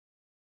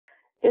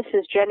This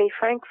is Jenny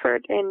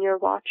Frankfurt, and you're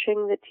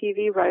watching the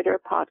TV Writer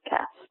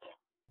Podcast.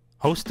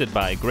 Hosted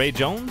by Gray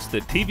Jones,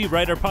 the TV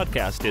Writer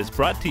Podcast is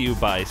brought to you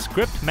by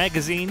Script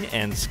Magazine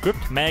and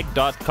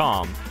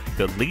ScriptMag.com,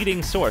 the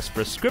leading source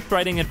for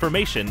scriptwriting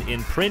information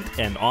in print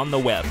and on the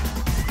web.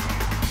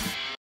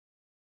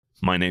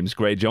 My name's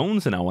Gray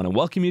Jones, and I want to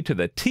welcome you to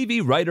the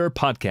TV Writer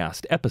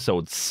Podcast,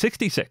 episode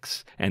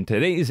 66. And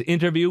today's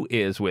interview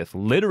is with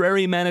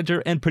literary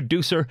manager and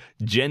producer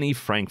Jenny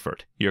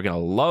Frankfurt. You're going to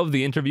love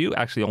the interview,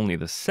 actually only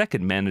the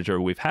second manager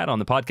we've had on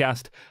the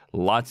podcast.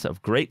 Lots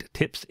of great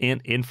tips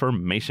and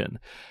information.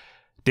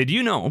 Did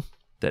you know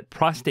that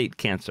prostate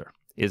cancer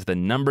is the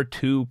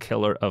 #2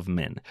 killer of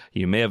men?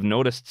 You may have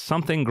noticed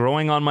something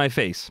growing on my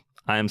face.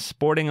 I am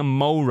sporting a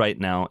Mo right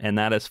now, and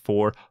that is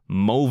for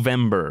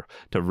Movember,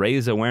 to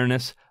raise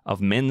awareness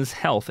of men's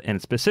health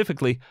and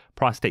specifically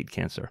prostate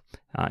cancer.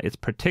 It's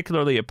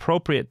particularly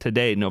appropriate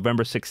today,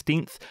 November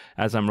 16th,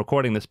 as I'm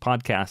recording this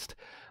podcast.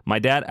 My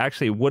dad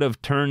actually would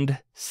have turned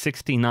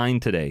 69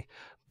 today,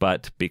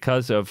 but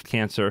because of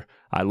cancer,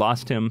 I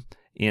lost him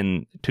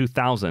in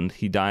 2000.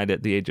 He died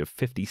at the age of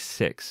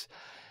 56.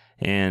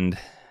 And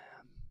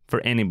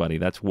for anybody,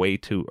 that's way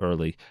too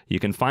early. You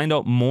can find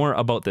out more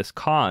about this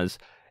cause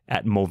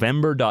at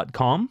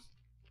Movember.com.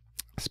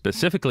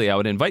 Specifically, I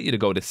would invite you to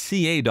go to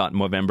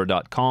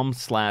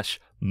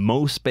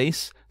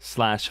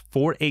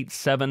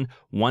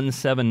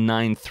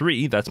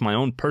ca.movember.com/mo4871793. That's my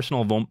own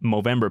personal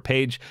Movember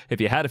page.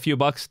 If you had a few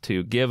bucks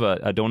to give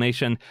a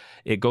donation,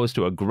 it goes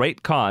to a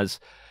great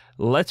cause.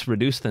 Let's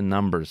reduce the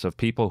numbers of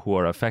people who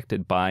are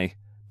affected by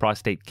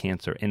prostate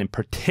cancer, and in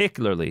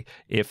particularly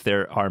if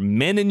there are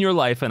men in your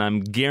life, and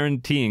I'm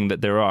guaranteeing that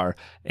there are,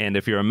 and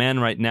if you're a man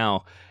right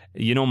now,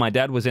 you know, my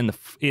dad was in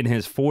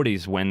his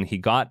 40s when he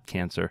got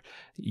cancer.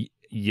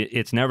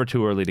 It's never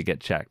too early to get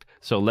checked.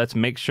 So let's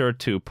make sure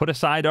to put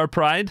aside our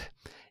pride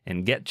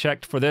and get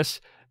checked for this.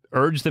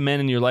 Urge the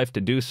men in your life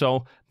to do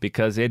so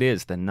because it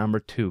is the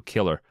 #2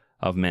 killer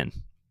of men.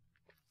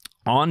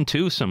 On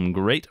to some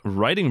great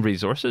writing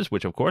resources,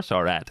 which of course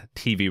are at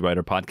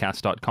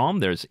tvwriterpodcast.com.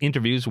 There's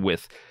interviews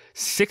with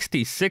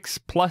 66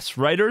 plus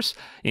writers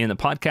in the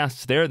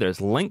podcasts there.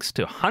 There's links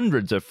to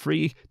hundreds of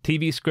free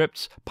TV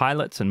scripts,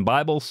 pilots, and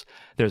Bibles.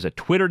 There's a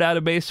Twitter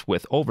database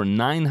with over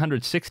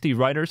 960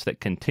 writers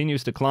that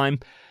continues to climb.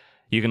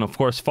 You can, of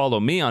course, follow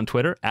me on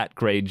Twitter at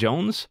Gray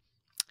Jones,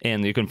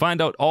 and you can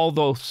find out all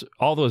those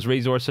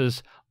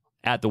resources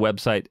at the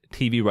website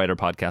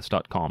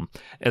tvwriterpodcast.com.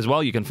 As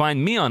well, you can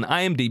find me on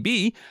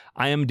IMDb,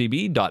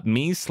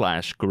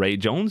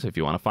 imdb.me/grayjones, if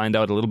you want to find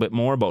out a little bit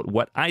more about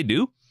what I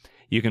do.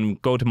 You can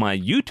go to my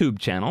YouTube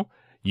channel,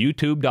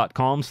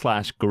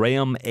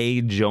 youtube.com/Graham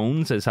A.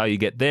 Jones is how you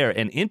get there.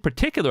 And in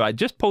particular, I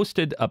just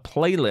posted a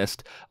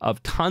playlist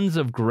of tons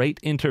of great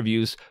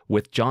interviews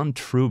with John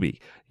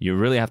Truby. You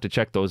really have to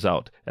check those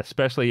out,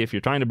 especially if you're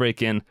trying to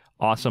break in.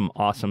 Awesome,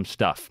 awesome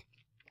stuff.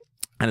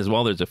 And as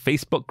well, there's a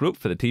Facebook group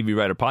for the TV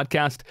Writer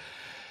Podcast,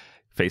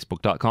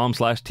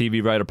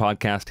 facebook.com/TV Writer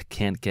Podcast.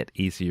 Can't get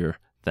easier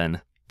than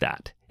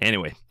that.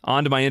 Anyway,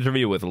 on to my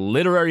interview with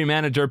literary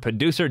manager,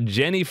 producer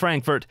Jenny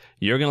Frankfurt.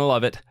 You're going to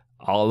love it.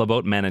 All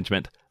about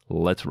management.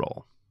 Let's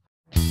roll.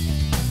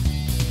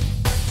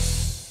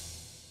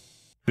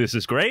 This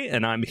is Gray,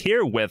 and I'm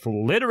here with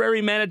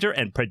literary manager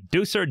and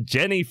producer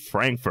Jenny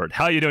Frankfurt.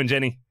 How are you doing,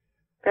 Jenny?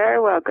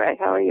 Very well, Greg.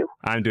 How are you?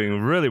 I'm doing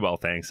really well,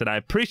 thanks. And I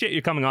appreciate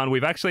you coming on.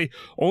 We've actually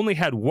only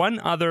had one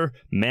other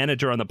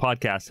manager on the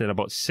podcast in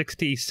about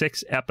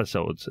 66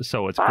 episodes.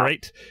 So it's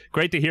great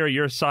to hear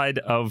your side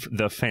of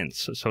the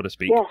fence, so to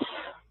speak. Yes.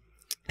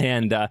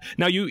 And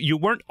now you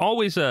weren't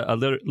always a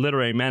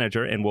literary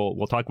manager, and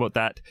we'll talk about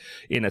that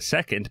in a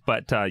second.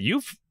 But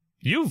you've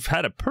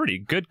had a pretty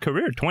good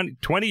career,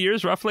 20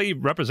 years roughly,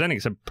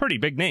 representing some pretty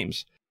big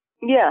names.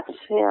 Yes,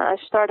 yeah. I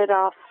started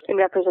off in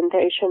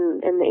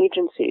representation in the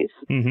agencies,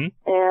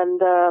 and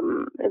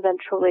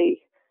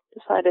eventually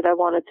decided I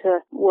wanted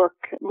to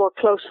work more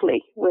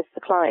closely with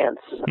the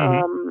clients,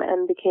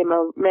 and became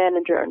a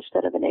manager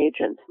instead of an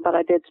agent. But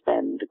I did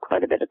spend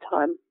quite a bit of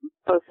time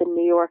both in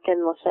New York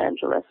and Los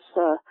Angeles,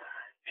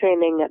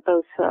 training at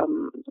both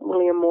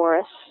William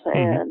Morris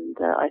and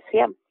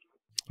ICM.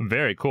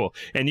 Very cool.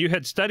 And you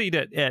had studied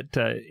at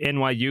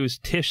NYU's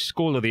Tisch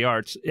School of the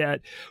Arts.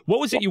 What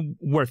was it you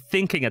were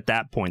thinking at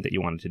that point that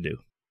you wanted to do?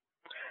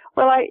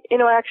 Well,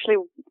 actually,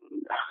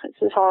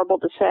 it's horrible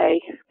to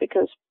say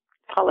because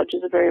college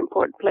is a very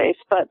important place,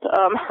 but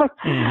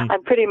I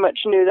pretty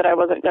much knew that I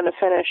wasn't going to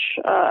finish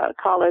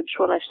college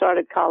when I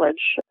started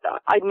college.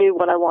 I knew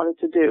what I wanted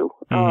to do.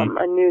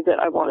 I knew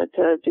that I wanted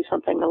to do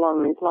something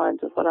along these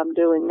lines of what I'm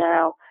doing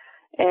now.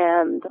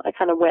 And I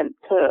kind of went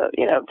to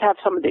have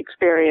some of the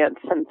experience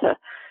and to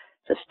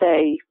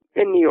stay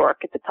in New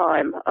York at the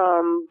time.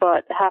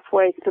 But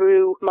halfway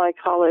through my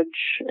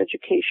college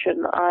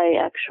education, I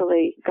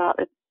actually got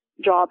a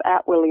job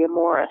at William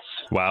Morris.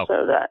 Wow.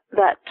 So that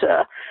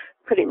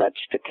pretty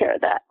much took care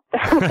of that.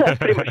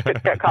 Pretty much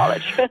took care of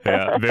college.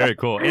 Yeah, very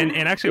cool.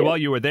 And actually, while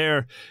you were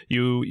there,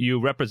 you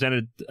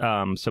represented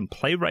some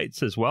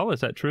playwrights as well. Is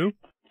that true?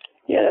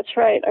 Yeah, that's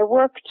right.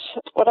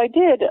 What I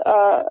did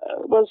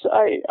was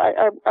I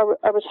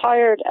was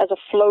hired as a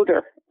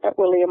floater at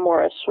William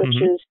Morris, which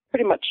is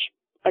pretty much,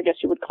 I guess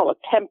you would call it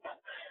temp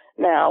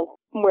now,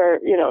 where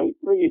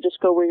you just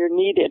go where you're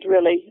needed,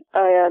 really.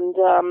 And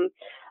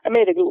I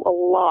made a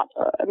lot.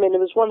 I mean, it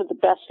was one of the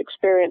best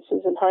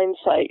experiences in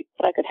hindsight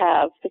that I could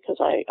have, because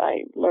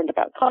I learned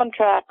about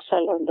contracts, I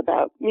learned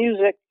about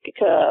music,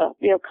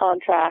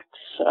 contracts,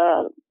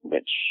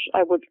 which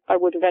I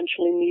would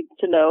eventually need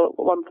to know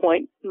at one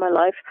point in my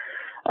life.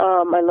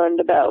 I learned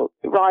about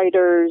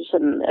riders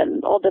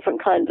and all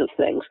different kinds of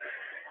things.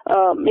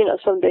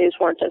 Some days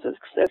weren't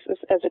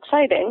as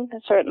exciting,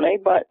 certainly,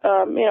 but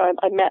I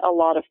met a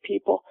lot of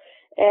people.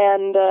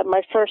 And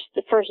the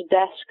first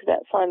desk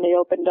that finally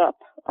opened up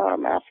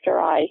after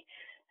I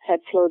had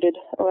floated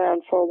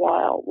around for a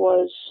while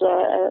was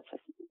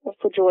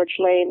for George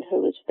Lane,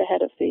 who was the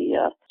head of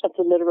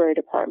the literary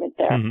department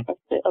there,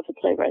 of the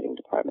playwriting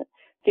department,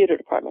 theater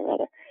department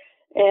rather.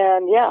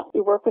 And yeah, we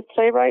work with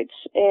playwrights,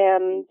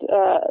 and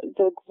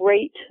the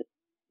great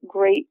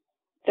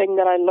thing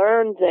that I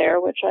learned there,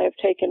 which I have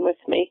taken with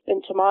me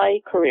into my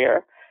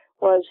career,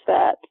 was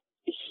that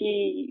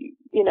he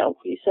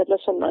said,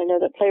 listen, I know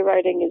that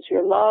playwriting is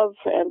your love,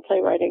 and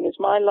playwriting is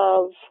my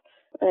love,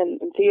 and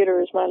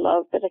theater is my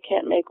love, but I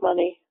can't make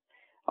money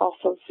off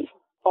of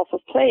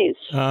plays,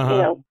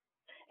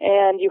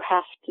 and you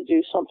have to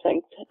do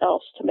something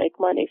else to make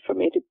money for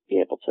me to be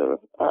able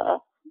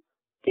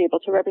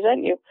to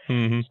represent you.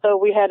 So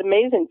we had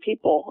amazing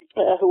people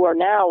who are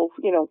now,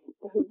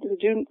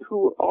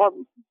 who are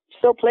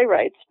still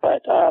playwrights,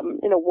 but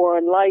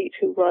Warren Light,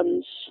 who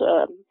runs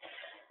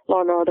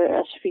Law and Order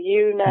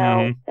SVU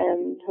now,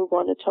 and who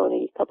won a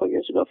Tony a couple of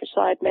years ago for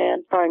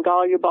Sideman. Brian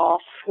Golubov,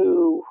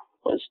 who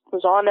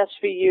was on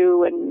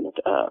SVU and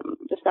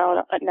is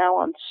now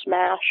on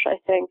Smash, I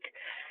think,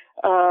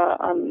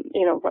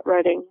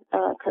 writing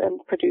and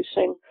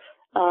producing.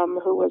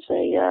 Who was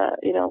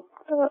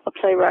a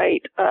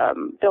playwright,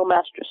 Bill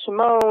Master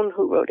Simone,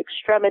 who wrote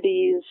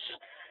Extremities,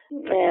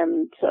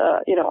 and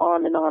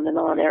on and on and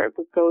on. Eric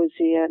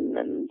Bogosian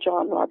and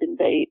John Robin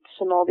Bates,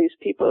 and all these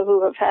people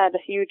who have had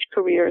huge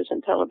careers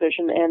in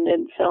television and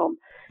in film,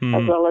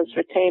 as well as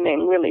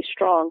retaining really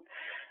strong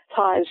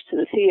ties to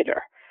the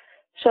theater.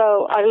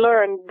 So I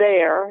learned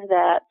there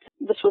that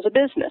this was a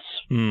business,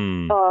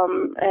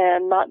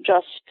 and not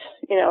just,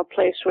 a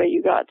place where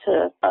you got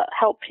to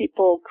help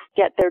people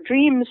get their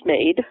dreams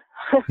made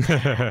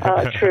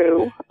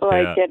true,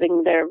 like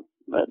getting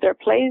their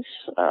plays,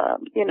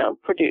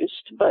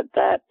 produced, but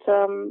that,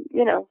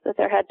 that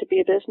there had to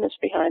be a business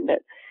behind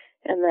it,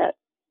 and that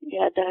you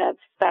had to have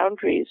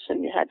boundaries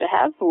and you had to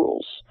have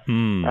rules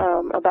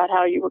about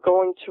how you were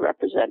going to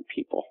represent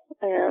people.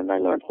 And I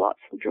learned a lot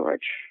from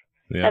George.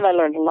 Yeah. And I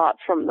learned a lot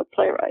from the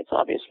playwrights.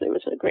 Obviously, it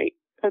was a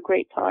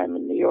great time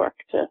in New York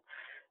to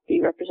be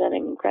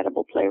representing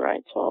incredible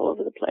playwrights all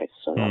over the place.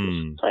 So that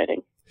was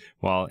exciting.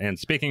 Well, and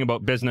speaking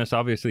about business,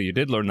 obviously you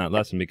did learn that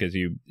lesson, because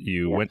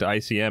you went to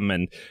ICM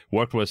and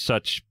worked with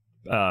such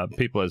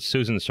people as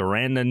Susan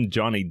Sarandon,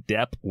 Johnny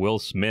Depp, Will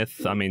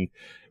Smith. I mean,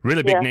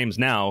 really big names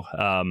now,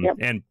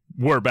 and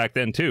were back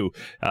then too.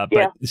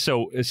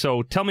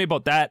 So tell me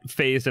about that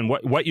phase and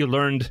what you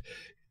learned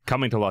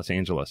coming to Los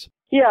Angeles.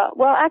 Yeah,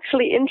 well,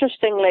 actually,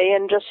 interestingly,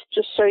 and just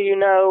so you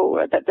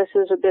know that this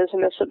is a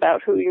business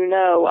about who you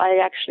know, I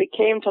actually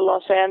came to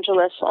Los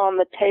Angeles on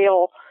the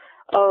tail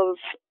of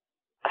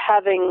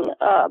having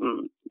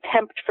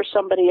temped for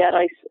somebody at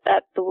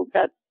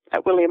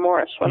William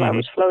Morris when I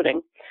was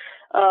floating,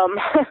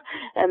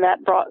 and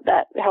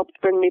that helped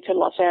bring me to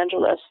Los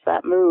Angeles.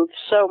 That move,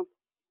 so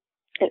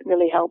it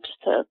really helps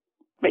to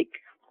make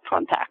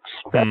contacts.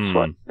 That's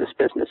what this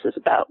business is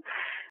about.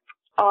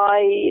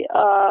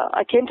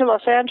 I came to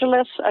Los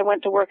Angeles. I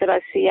went to work at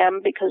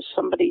ICM because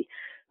somebody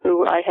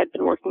who I had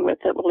been working with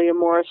at William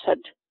Morris had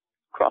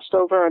crossed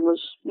over and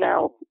was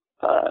now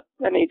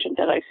an agent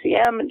at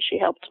ICM, and she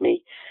helped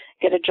me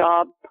get a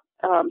job.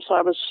 So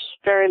I was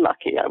very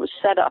lucky. I was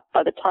set up.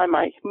 By the time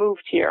I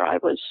moved here, I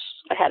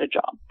had a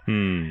job,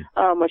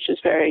 which is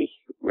very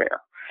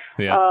rare.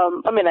 Yeah.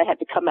 I had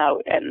to come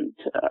out and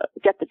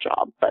get the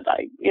job, but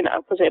I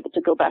was able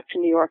to go back to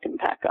New York and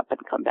pack up and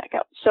come back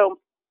out. So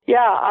yeah,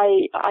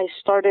 I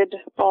started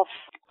off.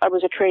 I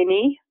was a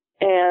trainee,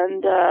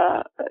 and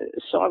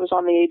so I was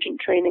on the agent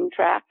training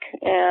track,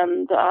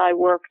 and I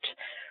worked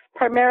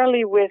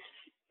primarily with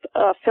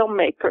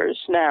filmmakers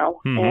now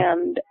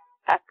and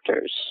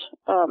actors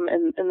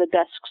in the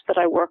desks that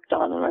I worked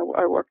on, and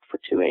I worked for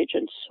three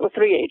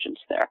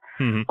agents there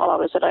while I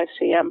was at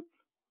ICM.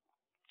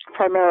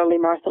 Primarily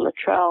Martha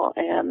Luttrell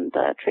and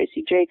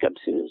Tracy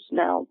Jacobs, who's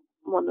now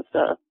one of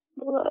the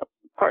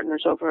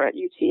partners over at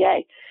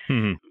UTA,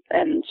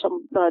 and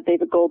some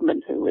David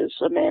Goldman, who is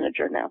a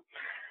manager now,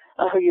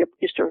 who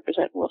used to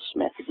represent Will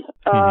Smith.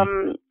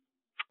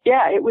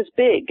 Yeah, it was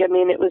big. I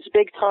mean, it was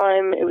big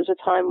time. It was a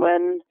time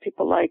when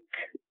people like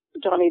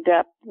Johnny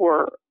Depp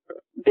were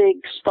big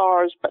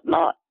stars, but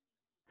not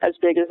as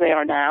big as they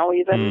are now,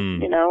 even.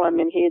 You know, I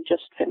mean, he had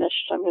just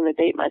finished, I'm going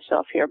to date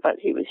myself here, but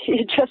he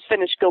had just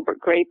finished Gilbert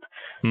Grape,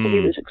 so he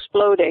was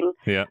exploding,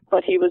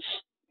 but he was,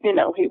 you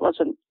know, he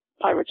wasn't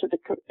Pirates of the,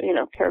 you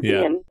know,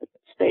 Caribbean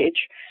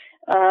stage.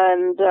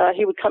 And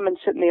he would come and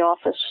sit in the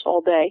office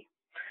all day,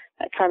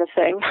 that kind of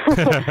thing.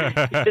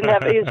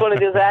 He was one of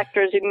those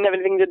actors, he didn't have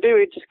anything to do,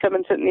 he'd just come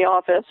and sit in the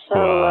office. So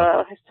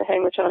I used to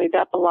hang with Johnny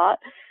Depp a lot.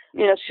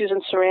 You know,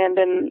 Susan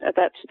Sarandon at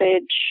that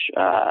stage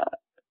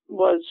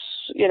was,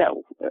 you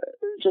know,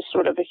 just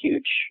sort of a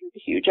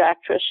huge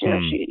actress. You know,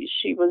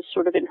 she was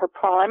sort of in her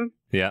prime.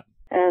 Yeah.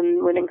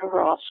 And winning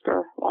her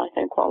Oscar, well, I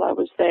think, while I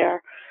was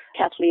there.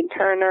 Kathleen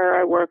Turner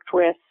I worked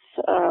with,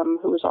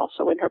 who was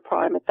also in her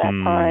prime at that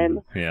time.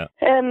 Yeah.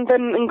 And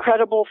then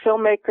incredible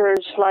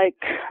filmmakers like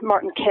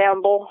Martin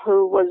Campbell,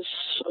 who was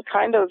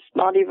kind of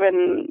not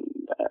even,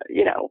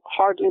 you know,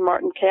 hardly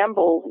Martin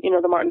Campbell, you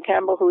know, the Martin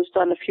Campbell who's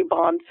done a few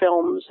Bond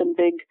films and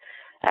big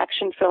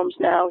action films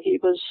now. He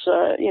was,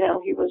 you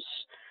know, he was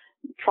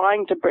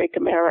trying to break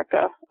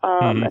America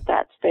at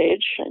that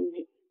stage, and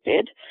he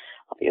did,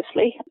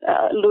 obviously.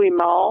 Louis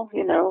Malle,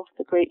 you know,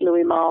 the great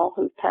Louis Malle,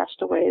 who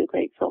passed away, the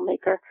great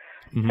filmmaker.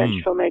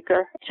 French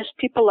filmmaker, just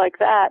people like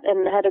that,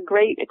 and had a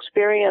great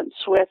experience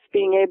with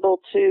being able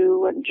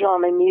to,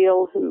 John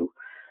Emile, who,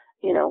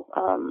 you know,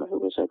 who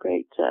was a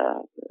great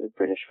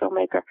British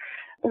filmmaker,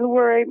 who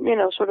were, you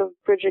know, sort of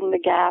bridging the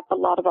gap. A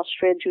lot of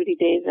Judy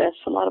Davis,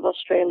 a lot of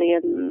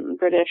Australian,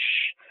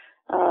 British,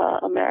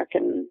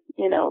 American,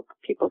 you know,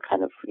 people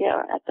kind of,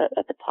 at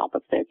the top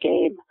of their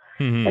game.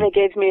 And it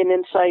gave me an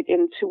insight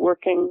into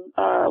working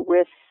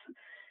with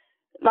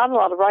not a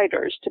lot of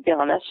writers, to be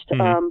honest,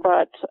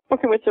 but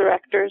working with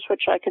directors,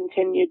 which I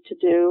continued to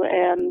do,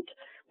 and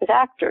with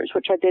actors,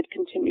 which I did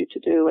continue to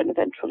do, and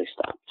eventually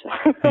stopped.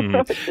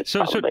 Which is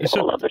probably a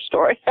whole other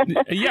story.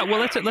 Yeah, well,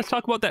 let's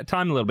talk about that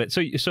time a little bit.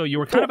 So you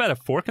were kind of at a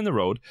fork in the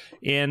road,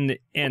 and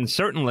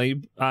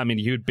certainly, I mean,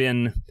 you'd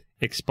been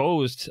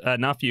exposed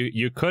enough.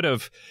 You could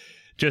have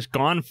just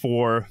gone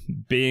for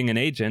being an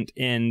agent,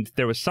 and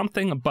there was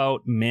something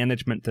about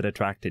management that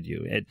attracted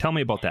you. Tell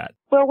me about that.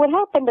 Well, what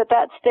happened at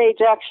that stage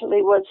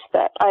actually was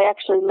that I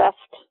actually left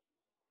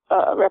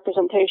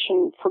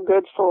representation for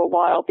good for a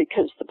while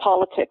because the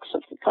politics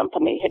of the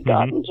company had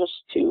gotten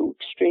just too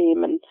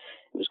extreme, and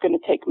it was going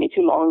to take me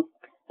too long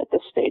at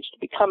this stage to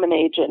become an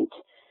agent,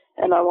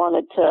 and I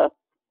wanted to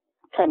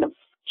kind of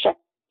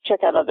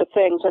check out other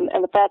things. And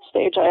at that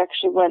stage, I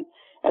actually went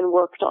and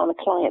worked on a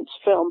client's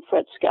film,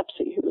 Fred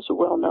Skepsey, who was a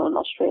well-known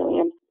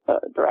Australian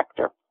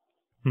director,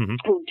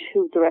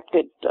 who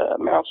directed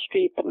Meryl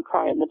Streep and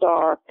Cry in the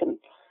Dark. And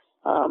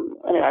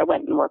anyway, I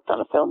went and worked on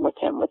a film with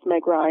him, with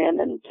Meg Ryan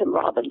and Tim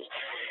Robbins,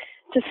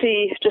 to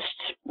see just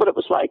what it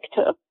was like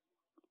to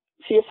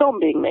see a film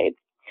being made.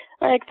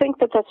 I think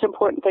that that's an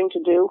important thing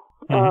to do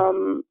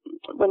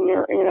when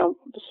you're, you know,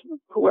 just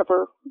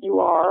whoever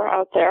you are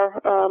out there.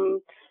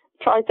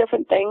 Try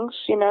different things,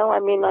 you know.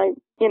 I mean, I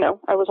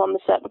was on the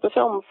set of a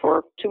film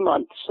for 2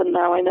 months, and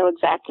now I know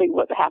exactly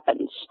what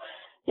happens,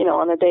 you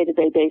know, on a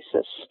day-to-day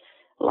basis.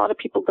 A lot of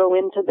people go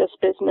into this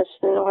business,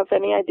 they don't have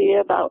any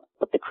idea about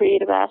what the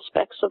creative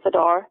aspects of it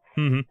are.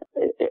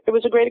 It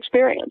was a great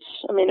experience.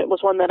 I mean, it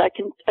was one that I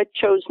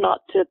chose not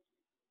to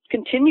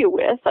continue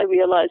with. I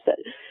realized that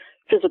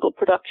physical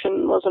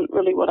production wasn't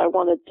really what I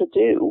wanted to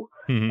do.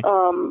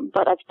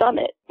 But I've done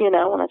it, you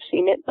know, and I've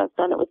seen it. I've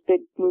done it with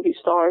big movie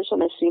stars,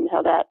 and I've seen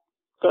how that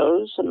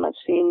goes, and I've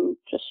seen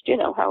just, you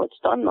know, how it's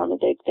done on a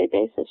day-to-day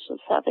basis of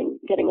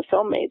getting a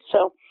film made.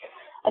 So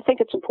I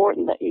think it's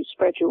important that you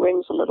spread your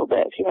wings a little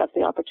bit if you have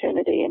the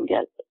opportunity, and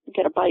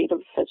get a bite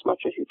of as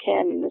much as you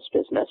can in this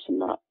business, and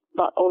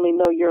not only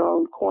know your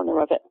own corner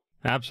of it.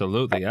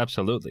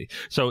 Absolutely.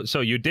 So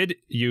you did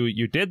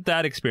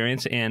that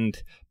experience,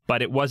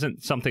 but it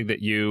wasn't something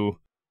that you.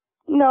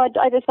 No,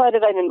 I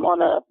decided I didn't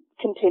want to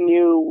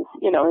continue,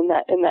 you know,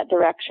 in that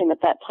direction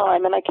at that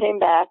time, and I came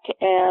back,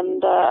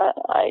 and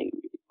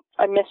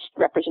I missed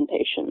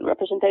representation.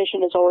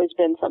 Representation has always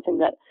been something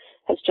that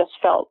has just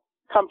felt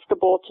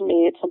comfortable to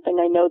me. It's something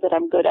I know that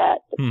I'm good at.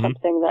 It's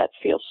something that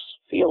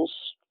feels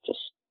just,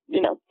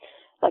 you know,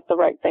 like the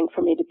right thing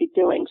for me to be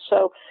doing.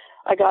 So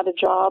I got a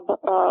job,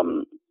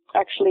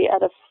 actually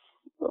at a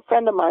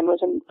friend of mine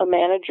was a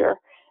manager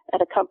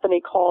at a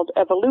company called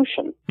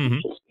Evolution,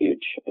 which is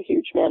a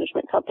huge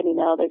management company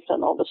now. They've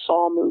done all the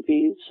Saw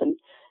movies and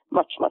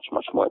much, much,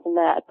 much more than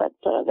that. But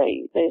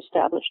they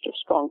established a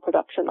strong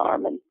production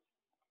arm, and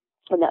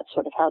that's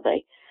sort of how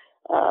they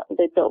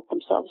built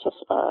themselves,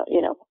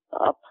 you know,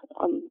 up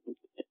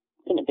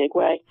in a big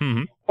way.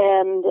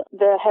 And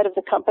the head of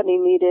the company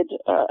needed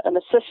an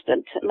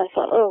assistant, and I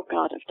thought, oh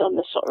God, I've done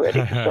this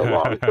already for so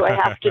long. Do I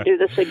have to do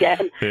this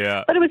again?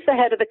 But it was the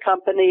head of the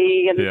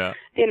company, and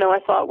you know, I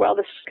thought, well,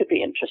 this could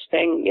be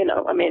interesting. You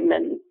know, I mean,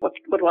 and what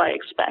do I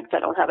expect? I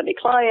don't have any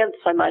clients.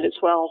 I might as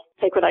well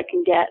take what I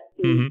can get,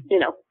 and, you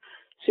know,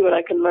 see what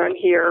I can learn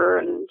here,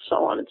 and so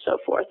on and so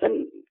forth.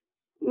 And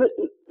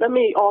let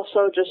me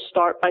also just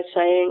start by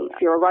saying,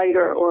 if you're a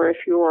writer or if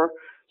you're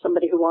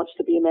somebody who wants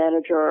to be a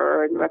manager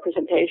or in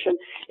representation,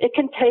 it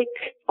can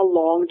take a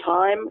long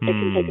time. It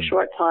can take a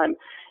short time.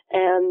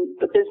 And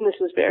the business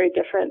is very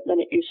different than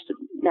it used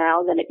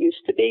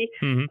to be.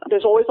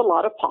 There's always a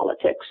lot of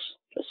politics,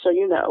 just so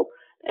you know.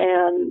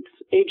 And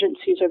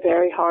agencies are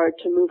very hard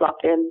to move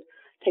up in.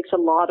 It takes a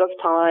lot of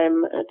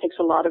time. It takes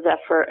a lot of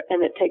effort.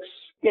 And it takes,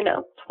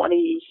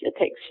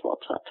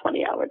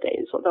 20-hour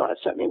days, although I've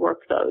certainly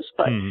worked those.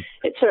 But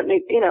it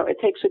certainly, it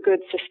takes a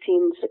good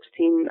 15,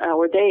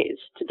 16-hour days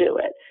to do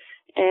it.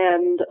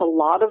 And a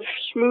lot of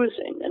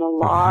schmoozing and a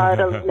lot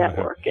of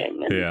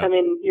networking. And I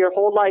mean, your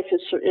whole life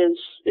is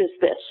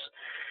this.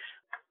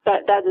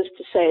 That is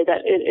to say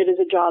that it is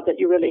a job that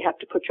you really have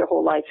to put your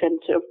whole life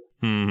into.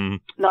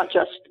 Not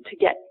just to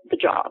get the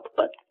job,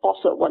 but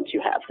also once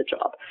you have the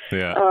job.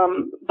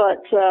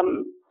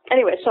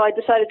 Anyway, so I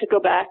decided to go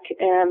back,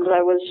 and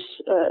I was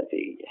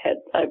the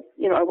head. I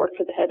worked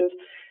for the head of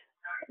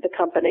the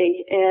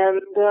company,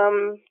 and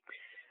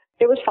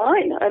it was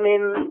fine. I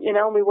mean,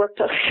 we worked.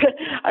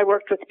 I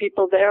worked with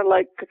people there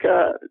like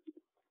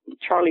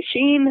Charlie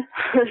Sheen.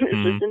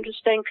 This was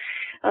interesting.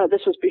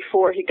 This was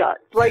before he got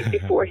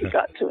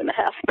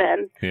 2.5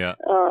 Men.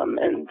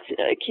 And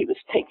he was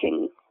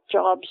taking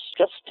jobs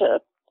just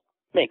to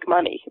make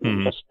money,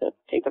 just to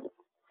pay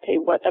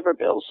whatever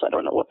bills. I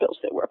don't know what bills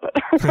they were, but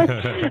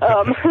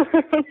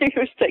he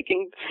was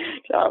taking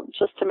jobs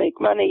just to make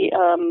money.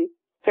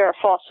 Farrah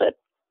Fawcett,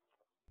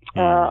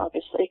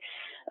 obviously,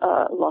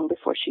 long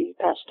before she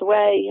passed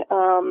away,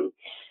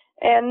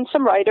 and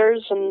some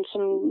writers and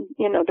some,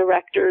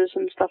 directors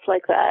and stuff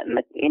like that. And,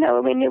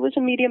 it was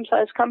a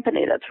medium-sized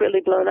company that's really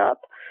blown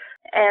up.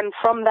 And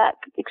from that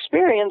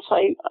experience,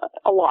 a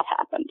lot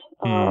happened.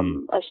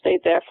 I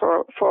stayed there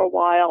for a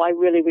while. I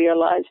really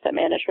realized that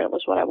management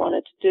was what I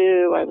wanted to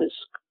do. I was,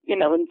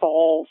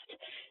 involved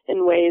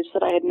in ways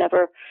that I had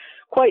never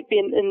quite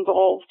been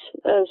involved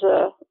as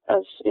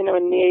in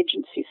the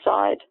agency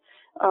side.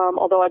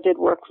 Although I did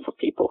work for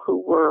people who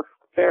were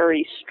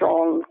very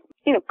strong,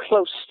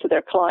 close to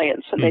their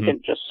clients, and they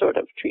didn't just sort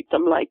of treat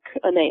them like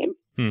a name.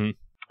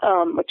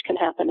 Which can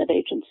happen at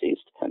agencies.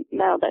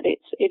 Now that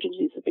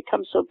agencies have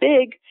become so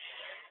big,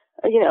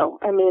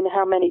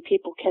 how many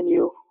people can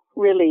you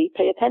really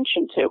pay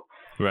attention to?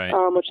 Right.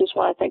 Which is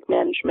why I think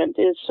management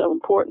is so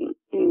important.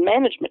 And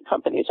management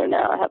companies are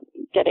now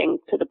getting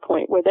to the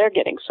point where they're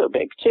getting so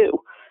big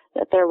too,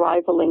 that they're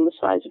rivaling the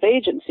size of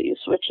agencies,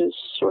 which is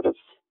sort of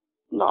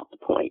not the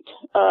point.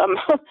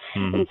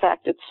 In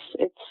fact, it's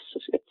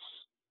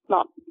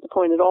not the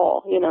point at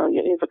all. You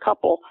have a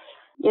couple,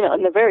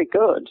 and they're very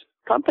good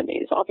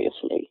companies,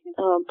 obviously,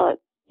 but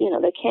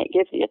they can't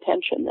give the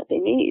attention that they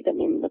need. I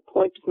mean, the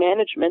point of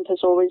management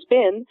has always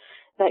been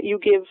that you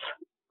give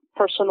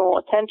personal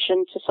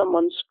attention to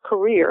someone's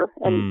career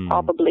and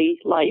probably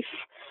life,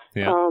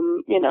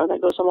 that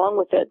goes along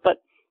with it, but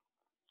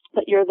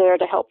you're there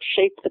to help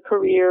shape the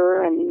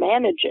career and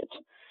manage it,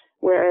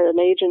 where an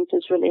agent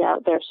is really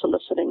out there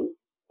soliciting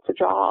for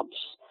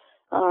jobs,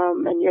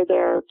 and you're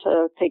there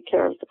to take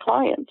care of the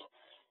client.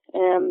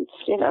 And,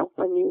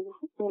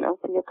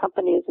 when your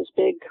company is as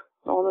big,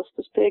 almost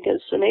as big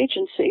as an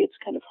agency, it's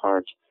kind of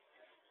hard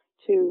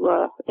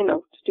to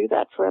do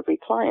that for every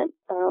client.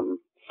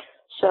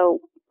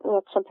 So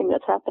that's something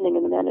that's happening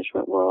in the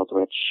management world,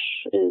 which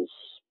is,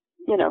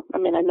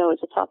 I know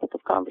it's a topic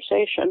of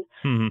conversation.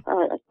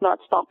 It's not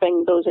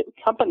stopping those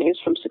companies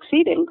from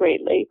succeeding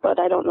greatly, but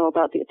I don't know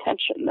about the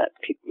attention that,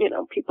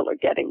 people are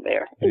getting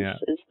there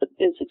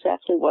is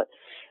exactly what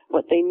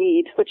they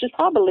need, which is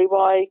probably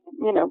why,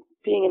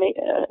 being an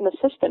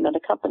assistant at a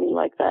company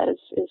like that is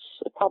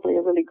probably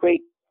a really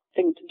great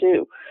thing to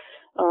do.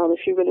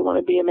 If you really want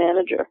to be a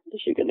manager,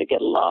 because you're going to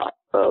get a lot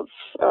of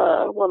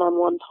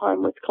one-on-one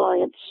time with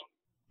clients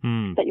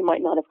that you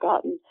might not have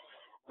gotten,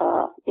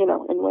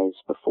 in ways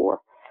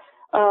before.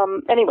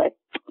 Anyway,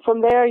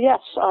 from there,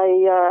 yes,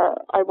 I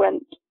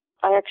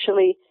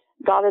actually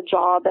got a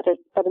job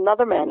at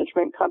another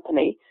management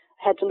company.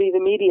 Had to leave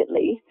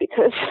immediately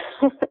because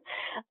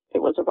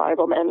it was a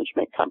rival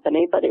management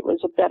company, but it was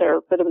a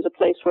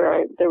place where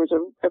I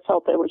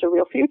felt there was a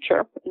real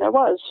future, and there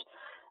was.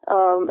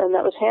 And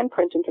that was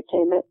Handprint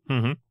Entertainment,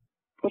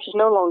 which is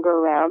no longer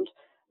around,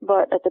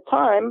 but at the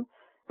time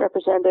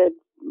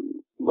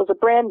was a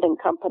branding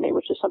company,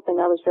 which is something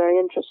I was very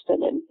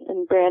interested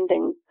in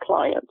branding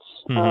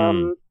clients,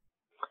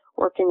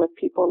 working with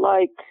people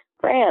like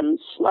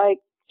brands, like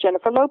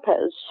Jennifer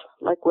Lopez,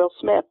 like Will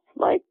Smith,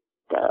 like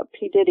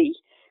P. Diddy,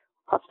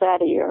 Puff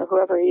Daddy, or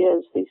whoever he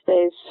is these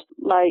days,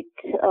 like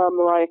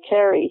Mariah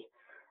Carey,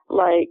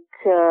 like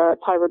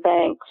Tyra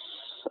Banks,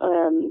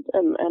 and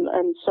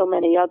so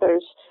many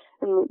others.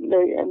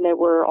 And they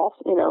were all,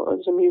 it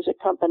was a music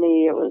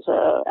company, it was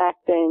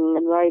acting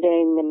and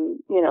writing and,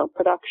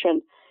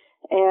 production.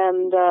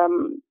 And,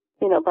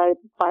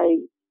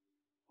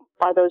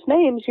 by those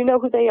names, you know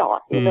who they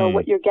are. You know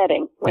what you're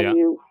getting when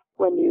you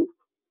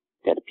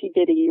get a P.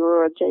 Diddy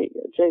or a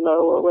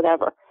J-Lo or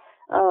whatever.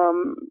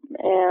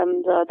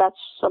 And that's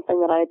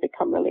something that I've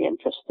become really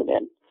interested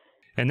in.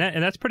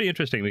 And that's pretty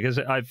interesting, because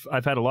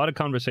I've had a lot of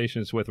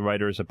conversations with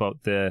writers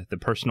about the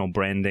personal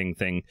branding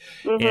thing,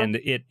 and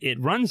it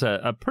runs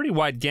a pretty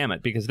wide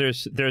gamut, because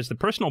there's the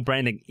personal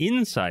branding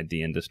inside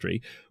the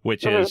industry,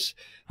 which is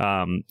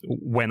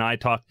when I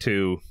talk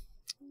to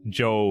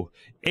Joe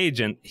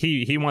Agent,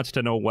 he wants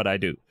to know what I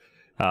do,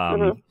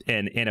 and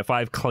if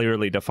I've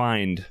clearly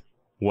defined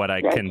what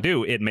I can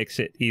do, it makes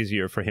it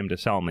easier for him to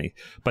sell me.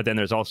 But then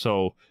there's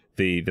also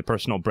the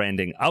personal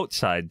branding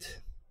outside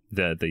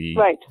the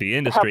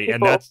industry,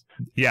 and that's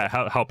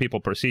how people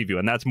perceive you,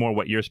 and that's more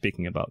what you're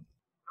speaking about.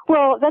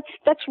 Well, that's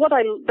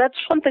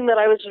something that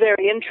I was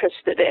very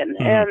interested in,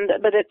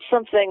 but it's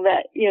something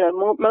that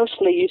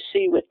mostly you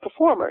see with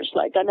performers,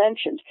 like I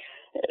mentioned.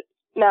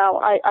 Now,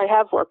 I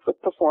have worked with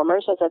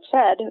performers, as I've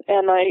said,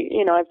 and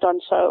I've done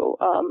so,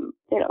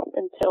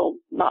 until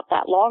not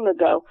that long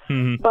ago.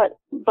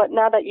 But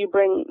now that you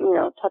bring,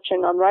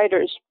 touching on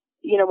writers,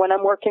 when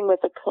I'm working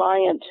with a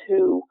client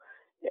who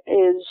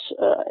is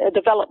a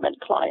development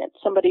client,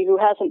 somebody who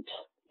hasn't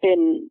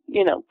been,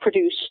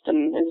 produced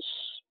and is,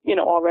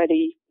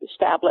 already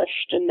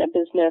established in their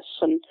business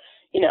and,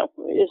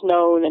 is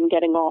known and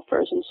getting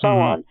offers and so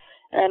on.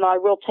 And I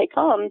will take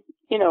on,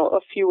 a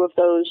few of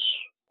those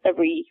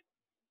every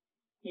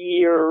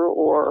year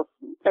or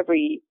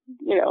every,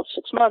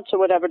 6 months or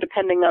whatever,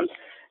 depending on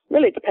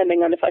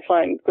if I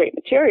find great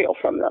material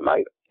from them.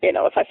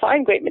 If I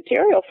find great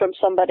material from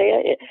somebody,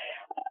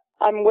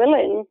 I'm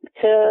willing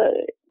to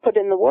put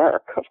in the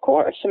work, of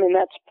course. I mean,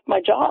 that's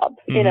my job,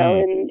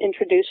 in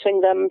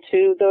introducing them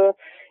to the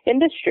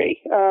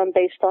industry,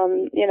 based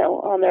on,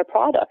 on their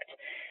product.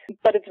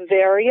 But it's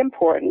very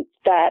important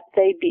that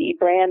they be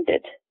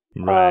branded.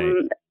 Right.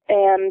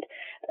 And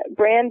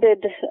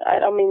branded, I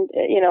don't mean,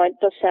 it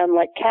does sound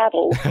like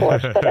cattle, of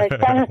course, but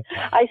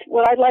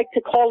what I'd like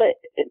to call it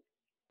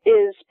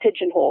is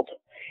pigeonholed.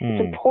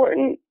 It's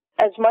important,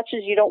 as much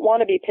as you don't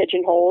want to be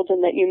pigeonholed,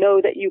 and that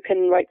that you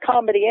can write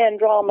comedy and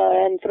drama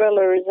and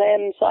thrillers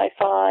and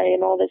sci-fi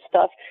and all this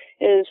stuff,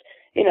 is,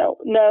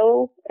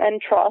 know and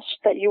trust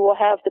that you will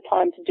have the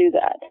time to do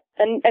that.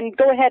 And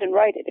go ahead and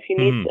write it if you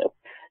need to.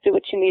 Do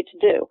what you need to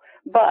do.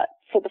 But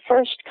for the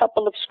first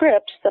couple of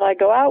scripts that I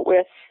go out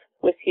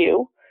with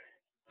you,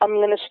 I'm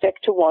going to stick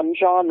to one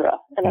genre,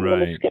 and I'm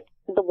going to skip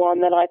the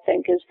one that I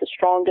think is the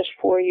strongest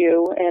for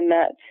you, and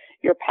that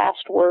your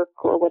past work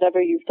or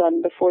whatever you've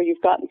done before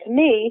you've gotten to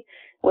me,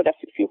 if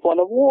you've won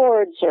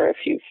awards or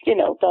if you've,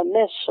 done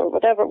this or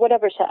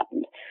whatever's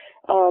happened,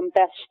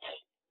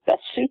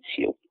 best suits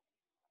you.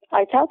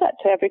 I tell that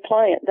to every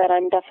client, that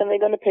I'm definitely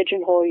going to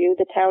pigeonhole you.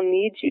 The town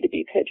needs you to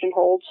be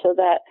pigeonholed, so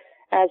that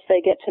as they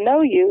get to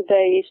know you,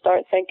 they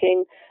start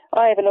thinking,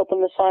 I have an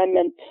open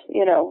assignment,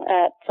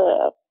 at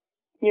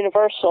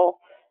Universal,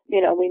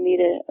 we need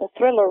a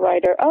thriller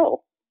writer.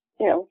 Oh,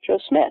 Joe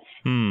Smith.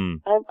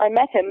 I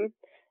met him,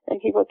 and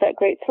he wrote that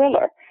great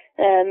thriller.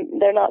 And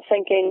they're not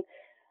thinking,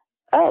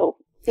 oh,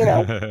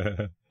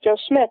 Joe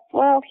Smith,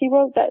 well, he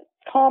wrote that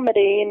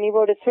comedy and he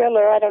wrote a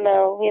thriller. I don't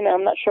know,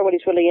 I'm not sure what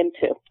he's really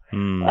into.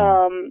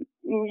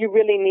 You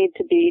really need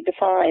to be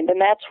defined,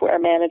 and that's where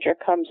a manager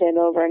comes in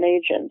over an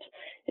agent,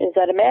 is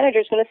that a manager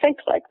is going to think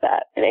like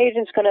that. An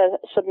agent's going to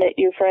submit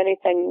you for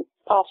anything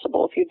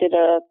possible. If you did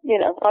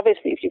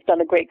obviously if you've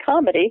done a great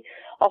comedy,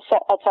 I'll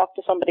talk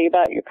to somebody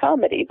about your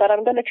comedy, but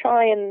I'm going to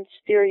try and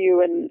steer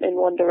you in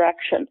one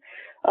direction,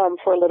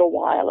 for a little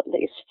while at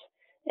least.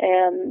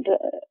 And,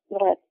 go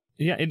ahead.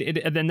 Yeah,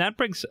 and then that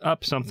brings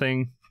up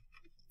something,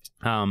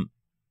 I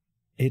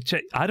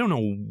don't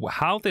know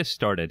how this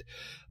started,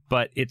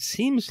 but it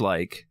seems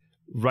like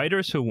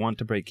writers who want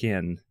to break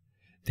in,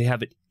 they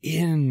have it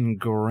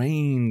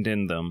ingrained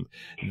in them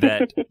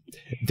that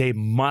they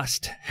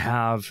must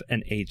have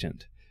an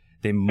agent.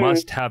 They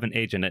must have an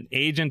agent. An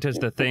agent is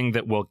the thing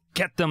that will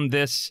get them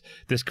this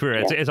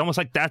career. It's almost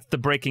like that's the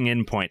breaking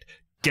in point,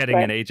 getting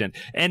an agent.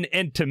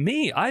 And to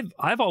me,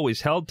 I've always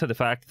held to the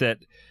fact that,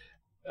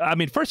 I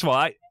mean, first of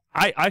all,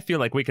 I feel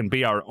like we can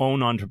be our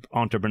own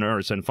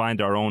entrepreneurs and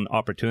find our own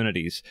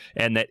opportunities,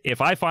 and that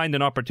if I find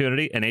an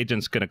opportunity, an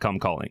agent's going to come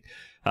calling.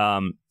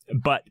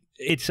 But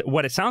it's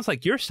what it sounds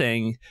like you're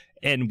saying,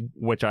 and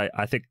which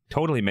I think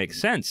totally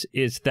makes sense,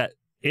 is that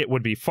it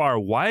would be far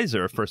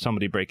wiser for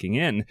somebody breaking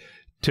in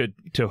to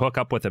hook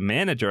up with a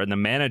manager, and the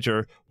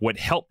manager would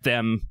help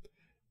them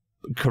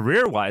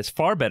career-wise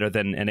far better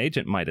than an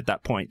agent might at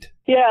that point.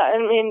 Yeah, I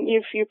mean,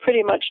 you've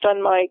pretty much done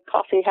my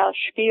coffee house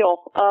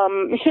spiel.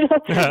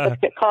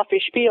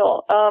 Coffee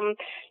spiel.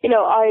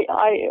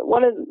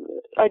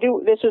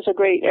 This is a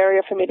great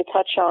area for me to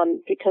touch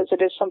on, because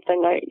it is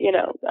something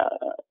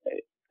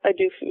I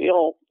do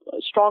feel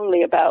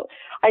strongly about.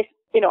 I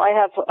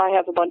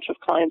have a bunch of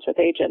clients with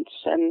agents,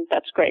 and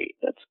that's great.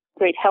 That's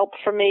great help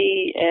for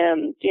me,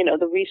 and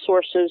the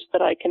resources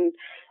that I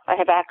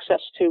have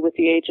access to with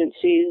the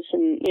agencies,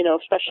 and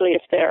especially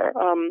if they're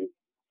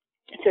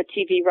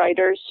TV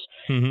writers,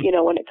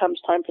 when it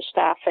comes time for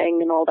staffing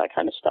and all that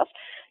kind of stuff,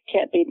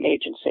 can't beat an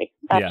agency.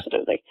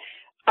 Absolutely.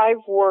 Yeah.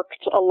 I've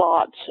worked a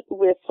lot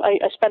with. I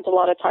spent a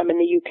lot of time in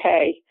the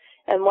UK,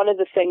 and one of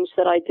the things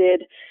that I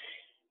did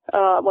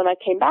when I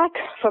came back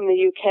from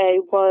the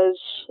UK was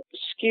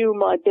skew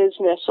my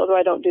business, although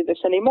I don't do this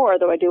anymore,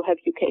 though I do have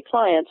UK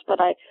clients, but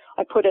I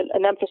put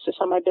an emphasis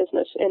on my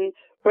business in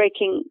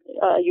breaking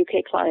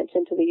UK clients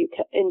into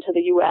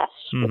the US,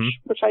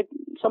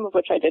 some of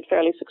which I did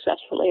fairly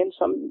successfully and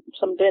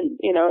some didn't.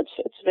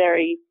 It's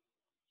very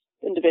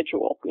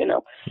individual,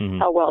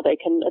 how well they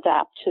can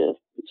adapt to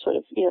sort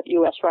of,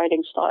 US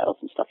writing styles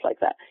and stuff like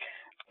that.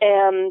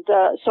 And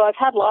so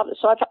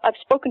I've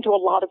spoken to a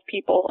lot of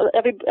people.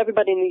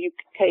 Everybody in the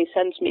UK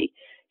sends me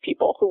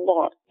people who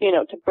want,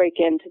 to break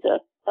into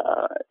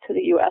to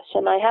the US.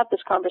 And I have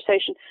this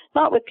conversation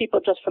not with people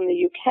just from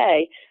the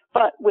UK,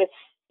 but with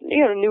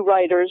new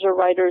writers or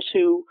writers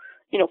who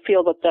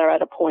feel that they're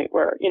at a point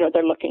where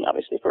they're looking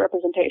obviously for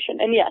representation.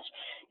 And yes,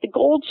 the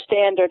gold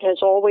standard has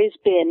always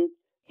been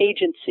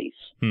agencies,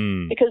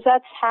 because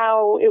that's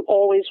how it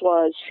always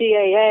was.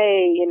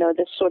 CAA,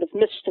 this sort of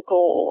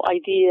mystical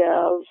idea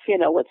of,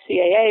 what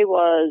CAA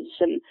was,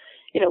 and,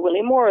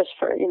 William Morris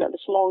for,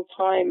 this long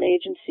time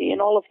agency and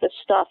all of this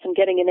stuff and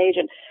getting an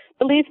agent.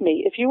 Believe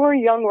me, if you were a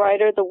young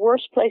writer, the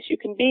worst place you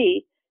can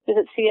be is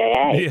at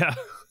CAA. Yeah.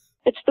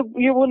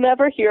 You will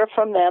never hear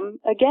from them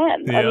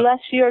again,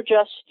 unless you're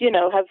just,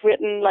 have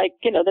written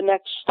the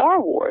next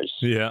Star Wars.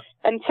 Yeah.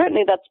 And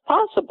certainly that's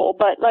possible,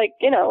 but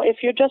if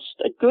you're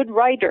just a good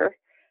writer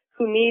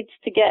who needs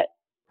to get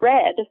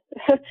read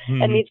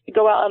and needs to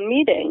go out on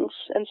meetings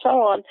and so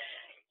on,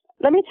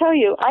 let me tell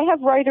you, I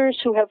have writers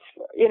who have,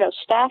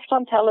 staffed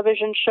on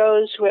television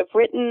shows, who have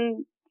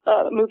written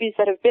movies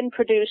that have been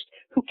produced,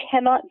 who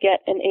cannot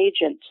get an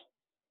agent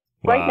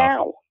right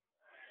now.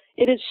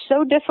 It is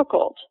so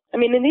difficult. I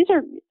mean, and these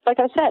are, like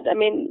I said,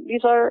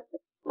 these are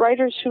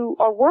writers who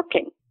are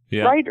working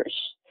writers.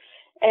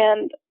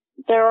 And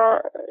there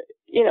are,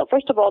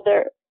 first of all,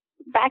 they're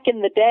back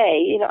in the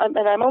day,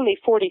 and I'm only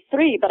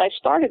 43, but I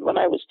started when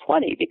I was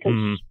 20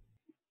 because,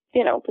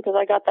 because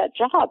I got that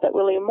job at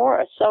William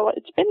Morris. So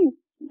it's been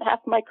half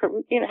my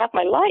career, half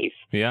my life.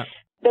 Yeah.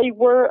 They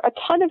were a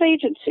ton of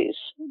agencies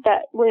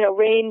that,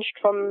 ranged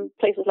from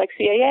places like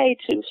CAA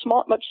to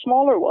much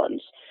smaller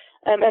ones.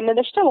 And then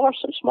there still are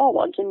some small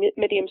ones and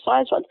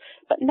medium-sized ones.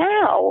 But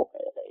now,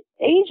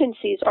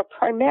 agencies are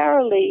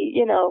primarily,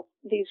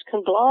 these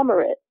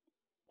conglomerate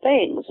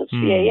things of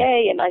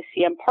CAA and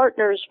ICM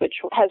Partners,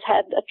 which has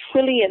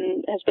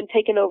been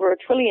taken over 1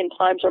 trillion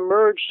times or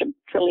merged 1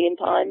 trillion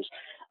times.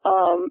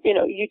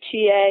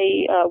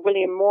 UTA,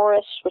 William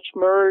Morris, which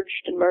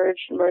merged and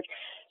merged and merged.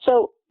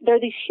 So there are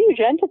these huge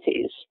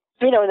entities.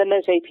 And then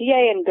there's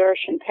APA and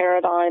Gersh and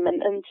Paradigm,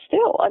 and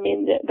still,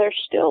 they're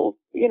still,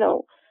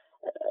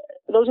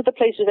 those are the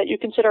places that you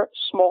consider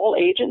small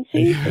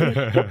agencies. And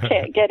you still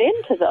can't get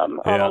into them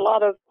on a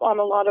lot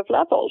of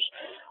levels,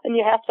 and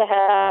you have to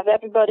have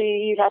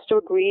everybody has to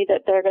agree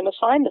that they're going to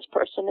sign this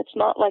person. It's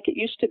not like it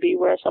used to be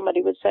where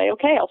somebody would say,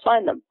 "Okay, I'll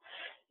sign them."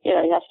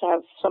 You have to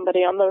have somebody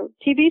on the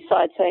TV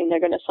side saying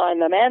they're going to sign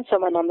them, and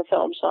someone on the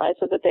film side,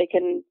 so that they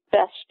can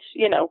best,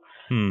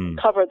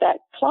 cover that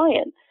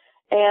client.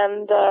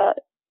 And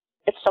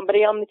if somebody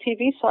on the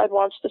TV side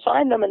wants to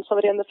sign them and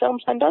somebody on the film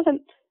side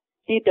doesn't,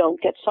 you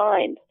don't get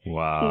signed.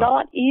 Wow.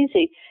 Not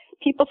easy.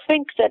 People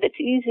think that it's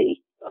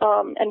easy.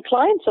 And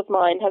clients of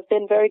mine have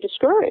been very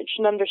discouraged,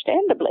 and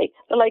understandably.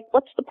 They're like,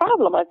 what's the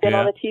problem? I've been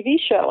on a TV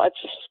show.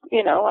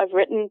 I've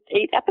written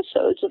 8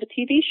 episodes of a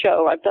TV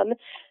show.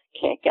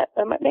 Can't get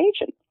them an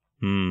agent.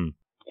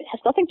 It has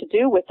nothing to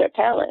do with their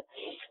talent.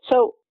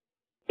 So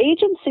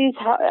agencies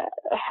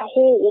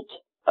hold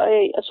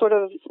a sort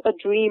of a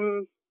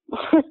dream,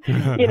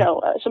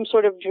 some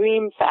sort of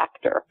dream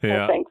factor,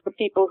 I think, for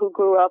people who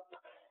grew up,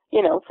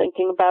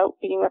 thinking about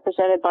being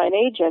represented by an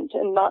agent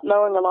and not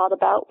knowing a lot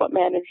about what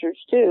managers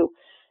do.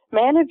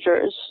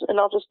 Managers, and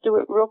I'll just do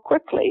it real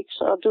quickly,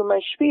 so I'll do my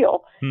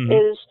spiel,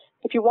 is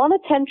if you want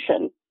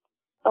attention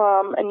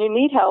and you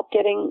need help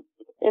getting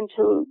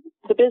into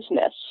the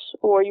business,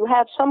 or you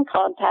have some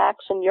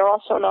contacts and you're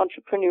also an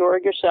entrepreneur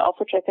yourself,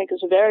 which I think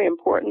is a very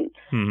important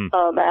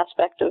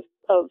aspect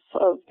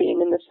of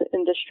being in this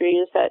industry,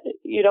 is that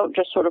you don't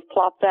just sort of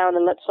plop down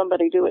and let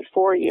somebody do it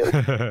for you.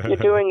 You're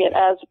doing it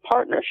as a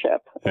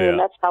partnership. And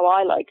that's how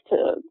I like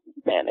to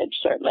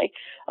manage, certainly.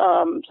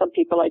 Some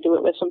people I do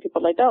it with, some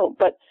people I don't.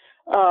 But,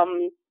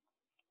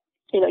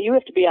 you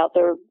have to be out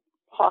there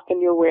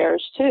hawking your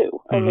wares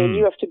too. I mean,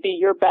 you have to be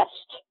your best,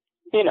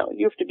 you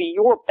have to be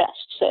your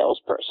best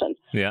salesperson.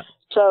 Yeah.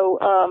 So,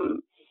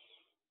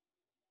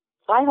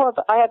 I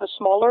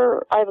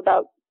have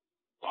about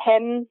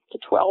 10 to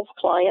 12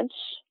 clients.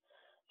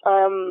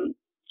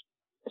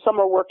 Some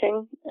are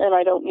working and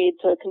I don't need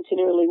to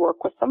continually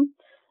work with them.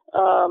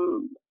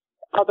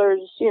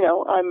 Others,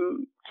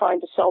 I'm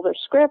trying to sell their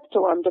script,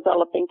 or I'm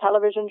developing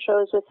television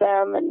shows with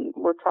them, and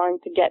we're trying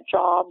to get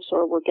jobs,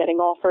 or we're getting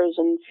offers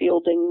and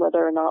fielding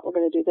whether or not we're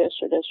going to do this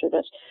or this or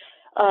this.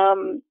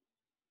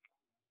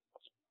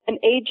 An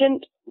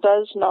agent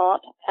does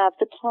not have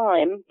the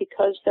time,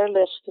 because their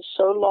list is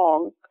so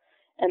long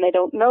and they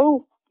don't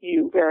know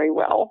you very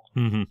well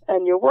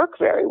and your work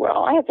very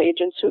well. I have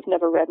agents who've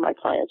never read my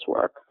clients'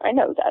 work. I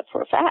know that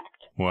for a fact.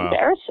 Wow.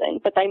 Embarrassing,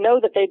 but I know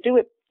that they do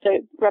it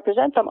They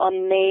represent them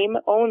on name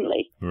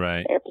only.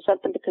 Right. They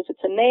represent them because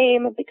it's a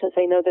name, because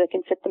they know that it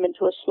can fit them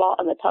into a slot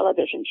on a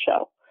television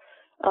show.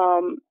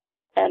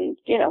 And,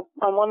 you know,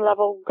 on one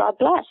level, God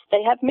bless,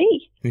 they have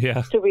me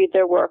to read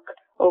their work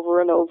over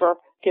and over,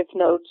 give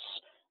notes,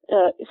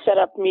 set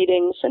up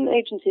meetings, and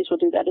agencies will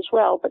do that as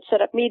well, but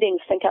set up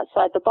meetings, think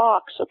outside the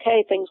box.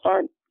 Okay, things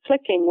aren't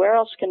clicking. Where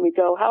else can we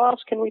go? How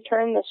else can we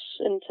turn this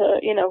into,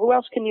 you know, who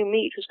else can you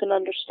meet who's going to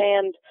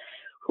understand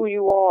who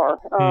you are?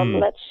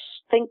 Let's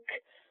think,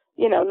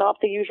 you know, not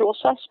the usual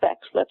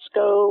suspects. Let's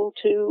go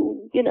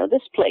to, you know,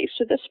 this place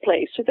or this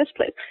place or this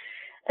place.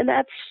 And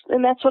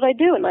that's what I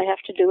do, and I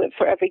have to do it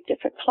for every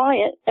different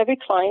client. Every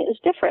client is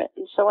different,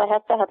 and so I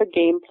have to have a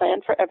game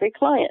plan for every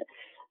client.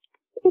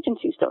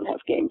 Agencies don't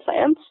have game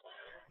plans.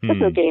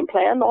 There's no game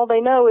plan. All they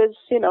know is,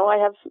 you know, I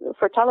have,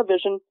 for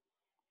television,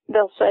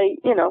 they'll say,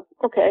 you know,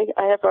 okay,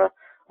 I have a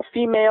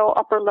female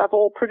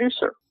upper-level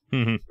producer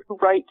who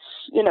writes,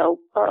 you know,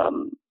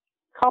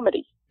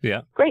 comedy.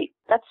 Yeah. Great.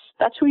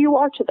 That's who you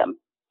are to them.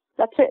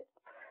 That's it.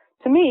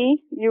 To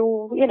me,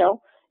 you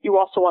know, you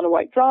also want to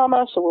write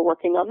drama, so we're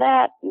working on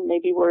that. And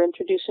maybe we're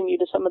introducing you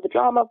to some of the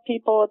drama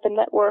people at the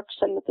networks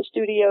and at the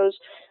studios.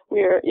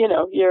 We're, you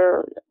know,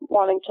 you're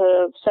wanting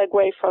to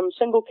segue from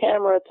single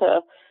camera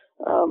to,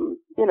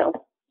 you know,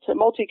 to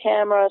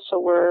multi-camera, so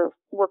we're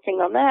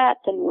working on that,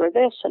 and we're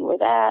this and we're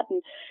that,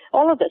 and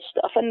all of this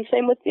stuff. And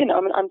same with, you know,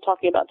 I mean, I'm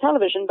talking about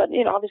television, but,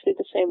 you know, obviously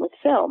the same with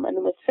film.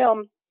 And with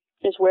film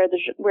is where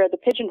the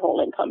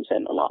pigeonholing comes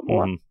in a lot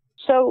more.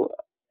 So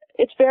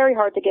it's very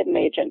hard to get an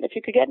agent. If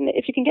you can get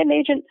an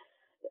agent,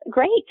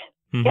 great.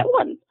 Get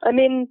one. I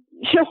mean,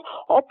 you know,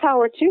 all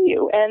power to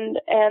you. And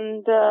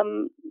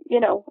you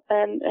know,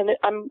 and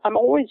I'm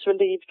always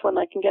relieved when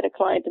I can get a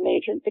client an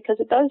agent, because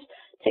it does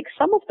take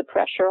some of the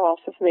pressure off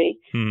of me,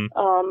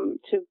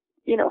 to,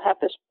 you know, have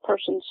this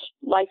person's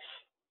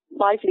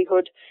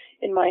livelihood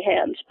in my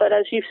hands. But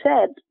as you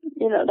said,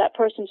 you know, that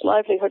person's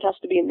livelihood has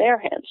to be in their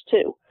hands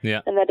too.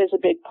 Yeah. And that is a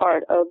big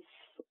part of,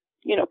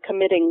 you know,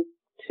 committing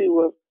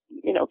to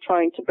you know,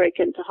 trying to break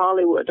into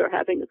Hollywood or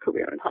having a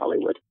career in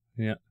Hollywood.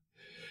 Yeah.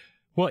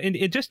 Well,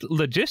 it just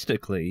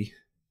logistically,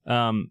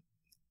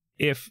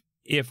 if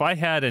I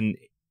had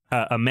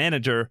a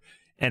manager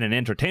and an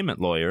entertainment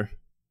lawyer,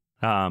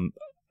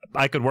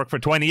 I could work for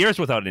 20 years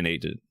without an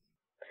agent.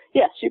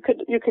 Yes, you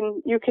can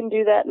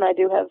do that, and I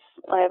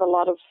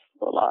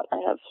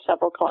have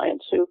several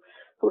clients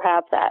who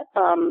have that.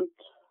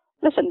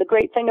 Listen, the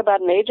great thing about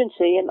an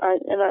agency, and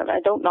I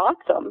don't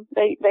knock them,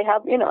 they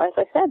have, you know, as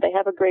I said, they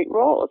have a great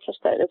role. It's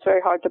just that it's very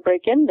hard to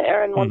break in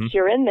there, and once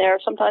you're in there,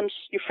 sometimes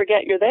you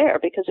forget you're there,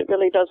 because it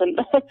really doesn't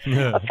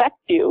affect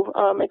you,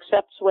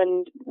 except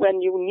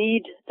when you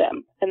need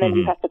them, and then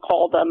you have to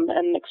call them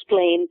and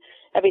explain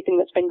everything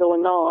that's been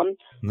going on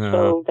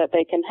so that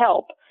they can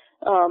help.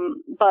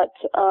 But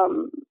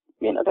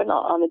you know, they're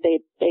not on a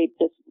day-to-day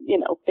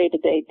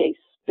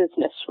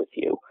business with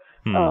you,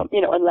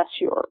 you know, unless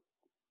you're,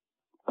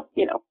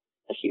 you know,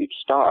 a huge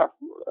star.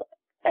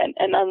 And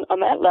on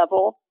that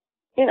level,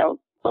 you know,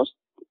 most,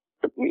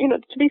 you know,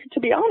 to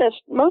be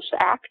honest, most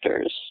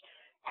actors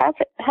have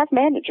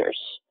managers.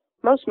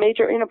 Most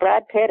major, you know,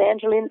 Brad Pitt,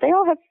 Angelina, they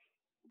all have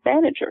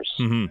managers.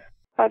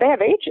 They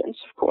have agents,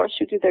 of course,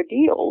 who do their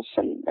deals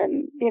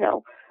and you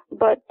know,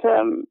 but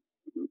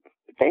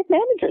they have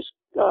managers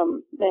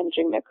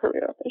managing their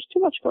career. There's too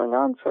much going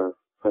on for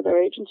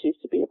their agencies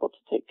to be able to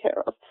take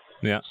care of.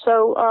 Yeah.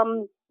 So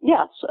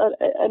yes,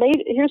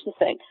 here's the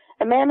thing: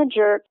 a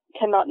manager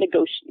cannot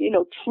negotiate, you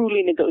know,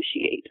 truly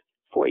negotiate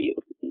for you.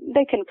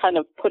 They can kind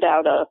of put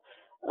out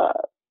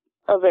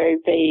a very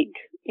vague,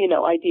 you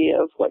know,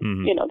 idea of what,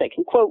 you know, they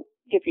can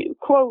give you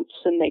quotes,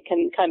 and they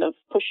can kind of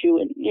push you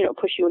in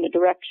a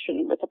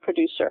direction with a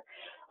producer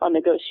on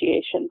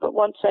negotiation. But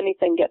once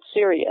anything gets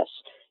serious,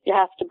 you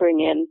have to bring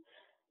in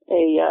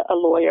a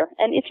lawyer.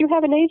 And if you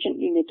have an agent,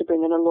 you need to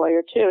bring in a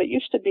lawyer too. It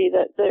used to be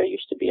that there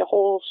used to be a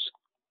whole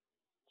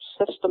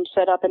system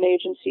set up in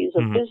agencies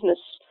of business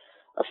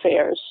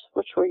affairs,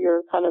 which were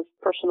your kind of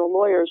personal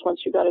lawyers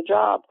once you got a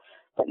job.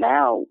 But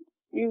now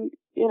you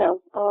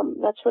know,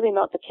 that's really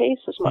not the case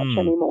as much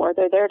anymore.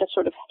 They're there to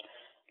sort of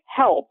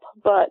help,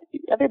 but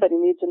everybody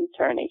needs an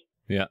attorney.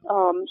 Yeah.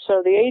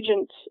 So the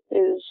agent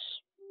is,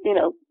 you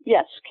know,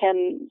 yes,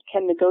 can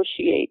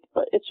negotiate,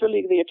 but it's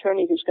really the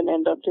attorney who's going to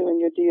end up doing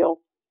your deal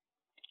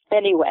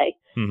anyway.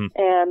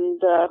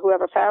 And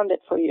whoever found it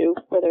for you,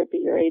 whether it be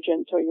your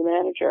agent or your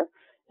manager,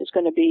 is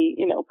going to be,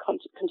 you know,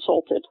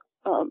 consulted,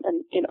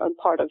 and, you know, and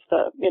part of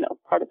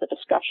the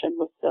discussion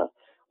with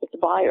the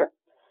buyer.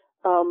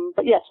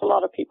 But yes, a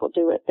lot of people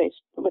do it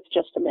based with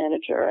just a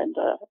manager and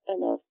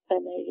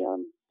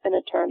an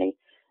attorney,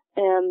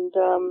 and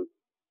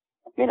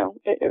you know,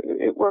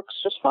 it works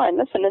just fine.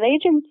 Listen, an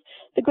agent,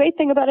 the great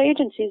thing about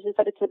agencies is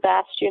that it's a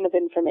bastion of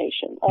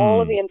information.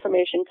 All of the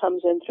information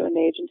comes in through an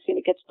agency, and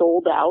it gets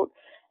doled out.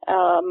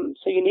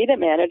 So you need a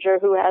manager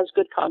who has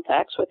good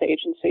contacts with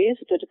agencies,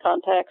 good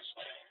contacts,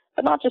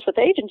 but not just with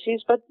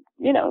agencies, but,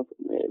 you know,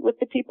 with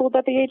the people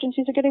that the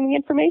agencies are getting the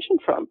information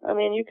from. I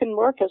mean, you can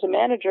work as a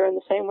manager in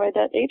the same way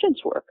that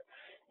agents work.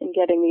 in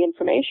getting the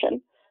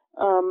information,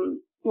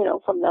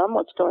 from them,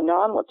 what's going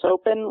on, what's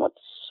open,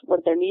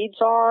 what their needs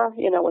are,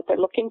 what they're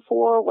looking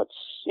for, what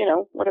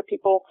are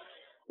people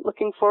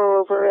looking for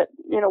over at,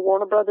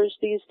 Warner Brothers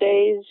these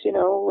days,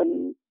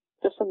 and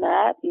this and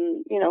that,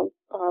 and,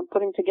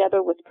 putting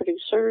together with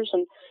producers.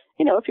 And,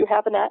 if you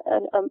have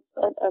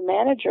a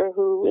manager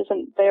who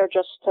isn't there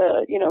just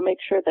to, make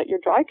sure that your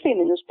dry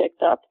cleaning is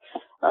picked up,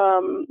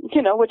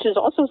 which is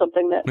also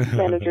something that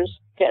managers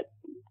get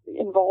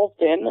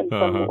involved in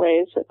some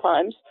ways at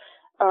times,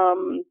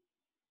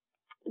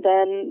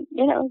 then,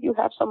 you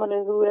have someone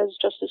who is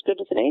just as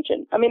good as an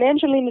agent. I mean,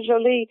 Angelina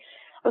Jolie,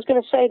 I was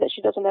going to say that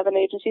she doesn't have an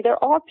agency.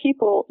 There are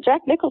people,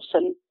 Jack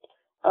Nicholson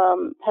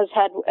has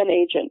had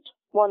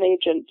one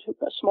agent,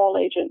 a small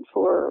agent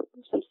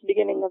since the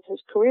beginning of his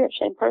career,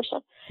 same person.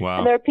 Wow.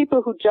 And there are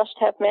people who just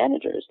have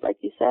managers, like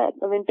you said.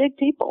 I mean, big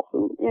people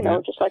who,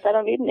 just like I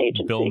don't need an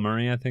agency. Bill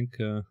Murray, I think.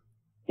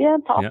 Yeah,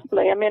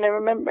 possibly. Yeah. I mean, I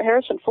remember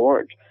Harrison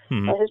Ford.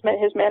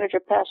 His manager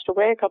passed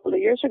away a couple of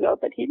years ago,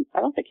 but I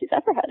don't think he's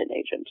ever had an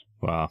agent.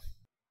 Wow.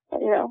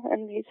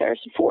 And he's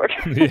Harrison Ford.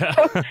 Yeah.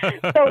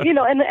 so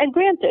and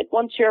granted,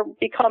 once you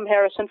become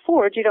Harrison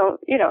Ford, you don't,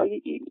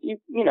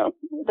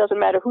 it doesn't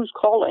matter who's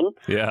calling.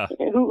 Yeah.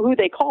 Who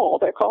they call,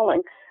 they're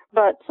calling.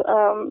 But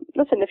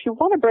listen, if you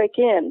want to break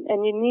in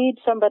and you need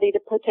somebody to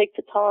take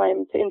the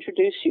time to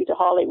introduce you to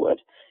Hollywood,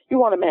 you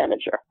want a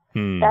manager.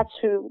 That's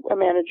who a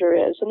manager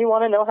is, and you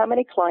want to know how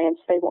many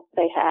clients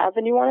they have,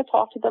 and you want to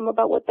talk to them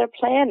about what their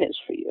plan is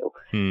for you.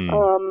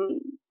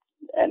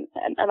 And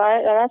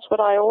that's what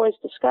I always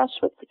discuss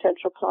with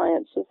potential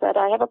clients, is that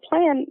I have a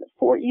plan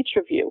for each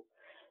of you.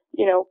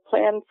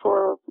 Plan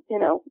for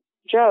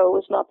Joe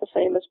is not the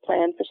same as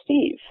plan for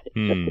Steve. It's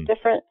just a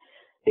different,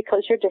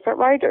 because you're different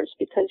writers,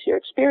 because your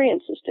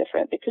experience is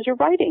different, because your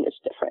writing is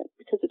different,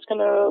 because it's going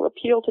to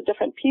appeal to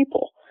different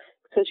people.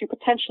 Because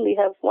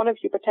one of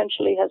you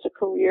potentially has a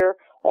career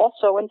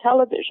also in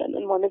television,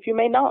 and one of you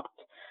may not.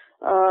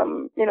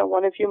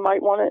 One of you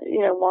might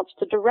wants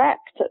to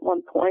direct at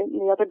one point,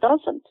 and the other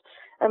doesn't.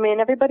 I mean,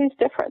 everybody's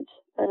different,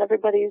 and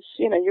everybody's,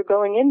 you're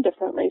going in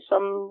differently.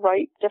 Some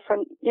write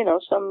different,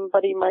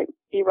 somebody might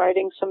be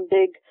writing some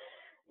big,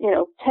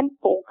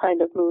 tentpole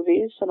kind of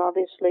movies, and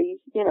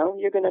obviously,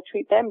 you're going to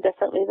treat them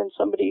differently than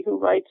somebody who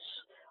writes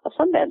a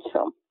Sundance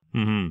film.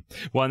 Mm-hmm.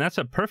 Well, and that's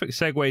a perfect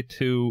segue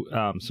to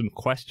some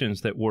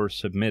questions that were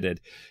submitted.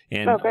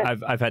 And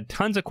I've had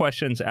tons of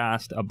questions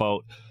asked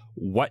about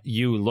what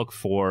you look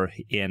for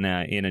in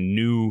a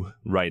new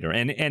writer.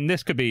 And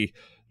this could be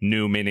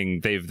new,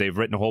 meaning they've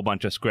written a whole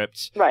bunch of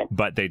scripts, right,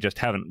 but they just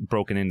haven't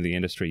broken into the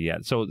industry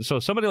yet. So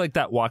somebody like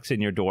that walks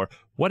in your door.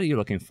 What are you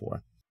looking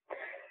for?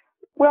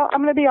 Well,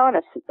 I'm going to be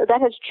honest.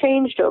 That has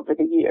changed over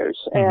the years,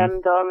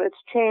 and it's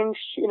changed,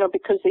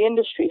 because the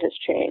industry has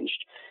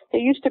changed. There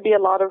used to be a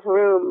lot of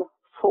room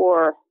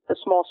for the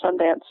small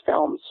Sundance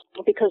films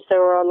because there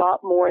were a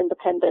lot more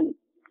independent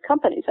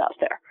companies out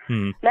there.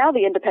 Now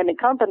the independent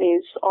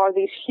companies are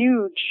these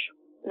huge,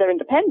 they're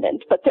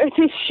independent, but they're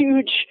these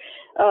huge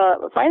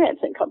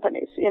financing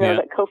companies,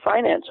 that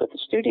co-finance with the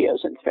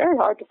studios. And it's very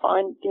hard to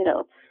find,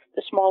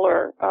 the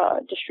smaller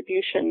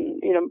distribution,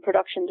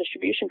 production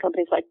distribution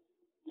companies like,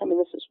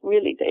 this is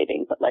really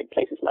dating, but like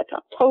places like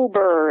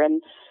October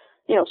and,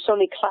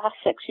 Sony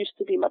Classics used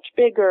to be much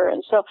bigger.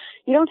 And so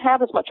you don't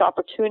have as much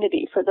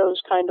opportunity for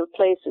those kind of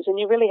places. And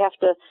you really have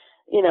to,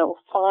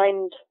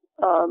 find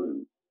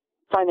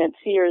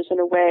financiers in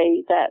a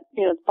way that,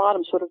 the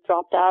bottom sort of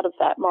dropped out of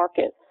that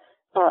market,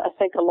 I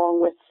think,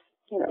 along with,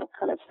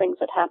 kind of things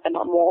that happened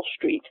on Wall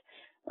Street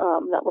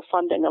that were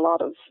funding a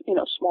lot of,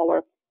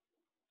 smaller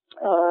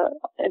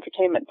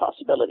entertainment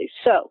possibilities.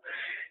 So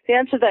the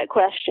answer to that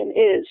question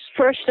is,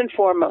 first and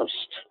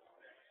foremost,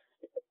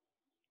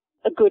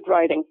 good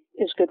writing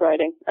is good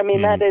writing.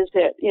 That is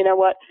it. You know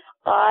what?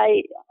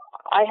 I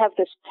have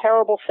this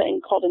terrible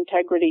thing called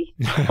integrity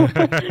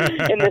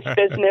in this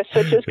business,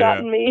 which has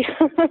gotten me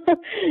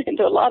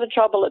into a lot of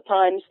trouble at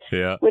times,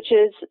 which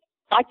is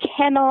I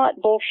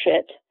cannot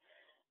bullshit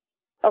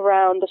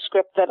around a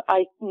script that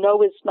I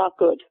know is not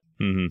good.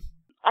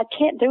 I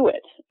can't do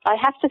it. I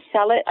have to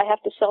sell it. I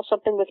have to sell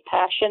something with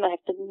passion. I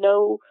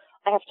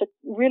have to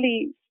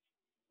really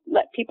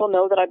let people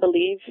know that I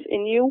believe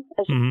in you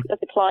as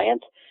a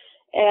client.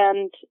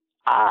 And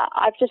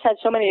I've just had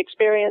so many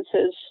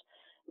experiences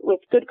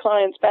with good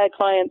clients, bad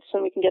clients,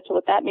 and we can get to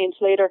what that means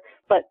later.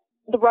 But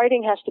the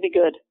writing has to be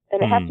good,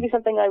 and it has to be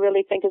something I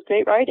really think is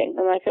great writing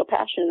and I feel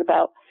passionate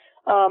about.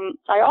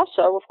 I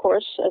also, of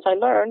course, as I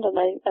learned and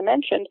I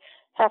mentioned,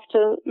 have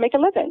to make a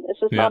living. This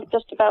is not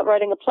just about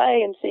writing a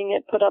play and seeing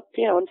it put up,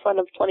 in front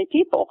of 20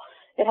 people.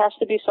 It has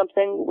to be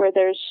something where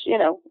there's,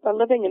 a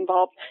living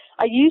involved.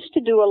 I used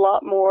to do a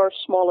lot more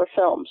smaller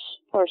films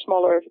or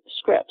smaller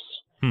scripts.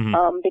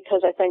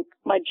 Because I think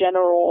my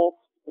general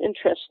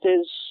interest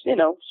is,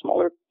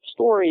 smaller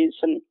stories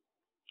and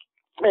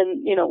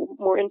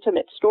more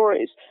intimate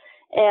stories.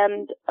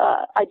 And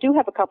I do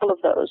have a couple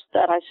of those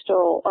that I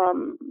still,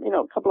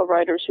 a couple of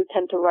writers who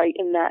tend to write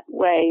in that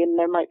way, and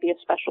there might be a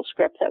special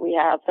script that we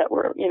have that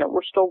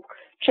we're still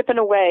chipping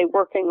away,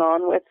 working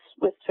on with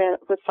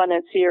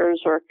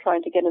financiers or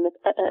trying to get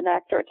an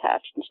actor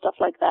attached and stuff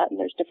like that. And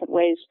there's different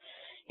ways,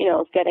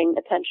 of getting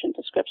attention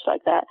to scripts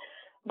like that.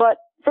 But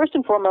first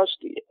and foremost,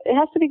 it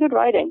has to be good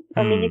writing.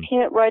 I mean, you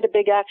can't write a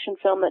big action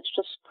film that's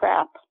just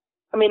crap.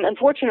 I mean,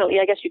 unfortunately,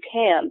 I guess you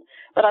can,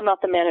 but I'm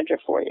not the manager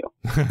for you.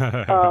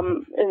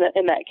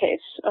 In that case,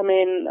 I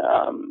mean,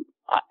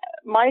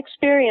 my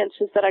experience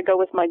is that I go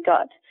with my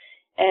gut,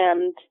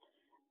 and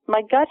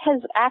my gut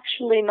has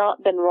actually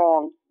not been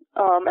wrong.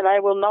 And I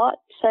will not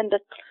send a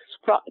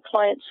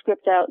client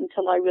script out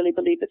until I really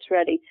believe it's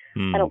ready.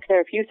 I don't care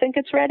if you think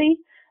it's ready.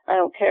 I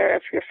don't care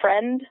if your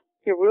friend,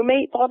 your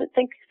roommate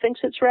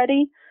thinks it's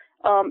ready.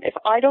 If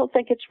I don't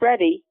think it's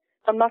ready,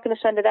 I'm not going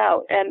to send it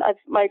out. And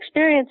my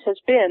experience has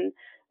been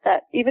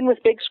that even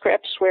with big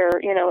scripts where,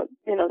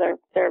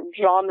 they're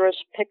genres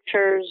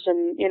pictures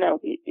and,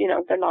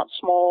 they're not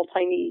small,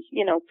 tiny,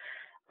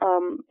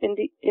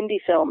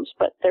 indie films,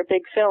 but they're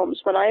big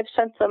films. When I've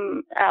sent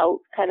them out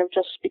kind of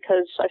just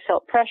because I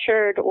felt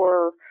pressured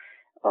or,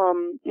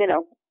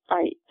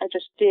 I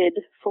just did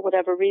for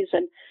whatever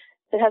reason,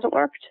 it hasn't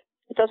worked.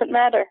 It doesn't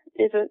matter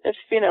if it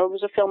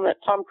was a film that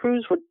Tom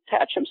Cruise would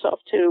attach himself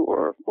to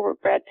or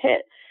Brad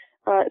Pitt.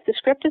 If the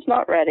script is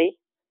not ready,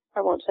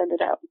 I won't send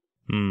it out,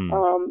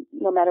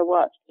 no matter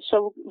what.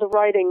 So the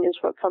writing is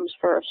what comes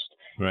first.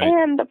 Right.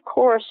 And, of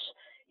course,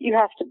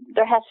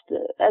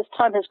 as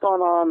time has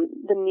gone on,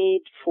 the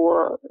need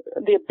for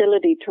the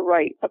ability to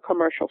write a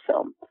commercial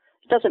film.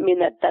 It doesn't mean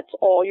that that's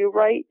all you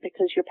write,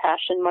 because your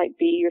passion might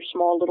be your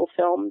small little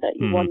film that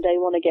you one day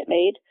want to get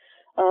made.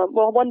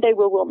 One day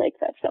we will make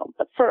that film.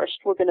 But first,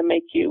 we're going to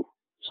make you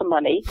some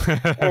money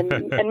and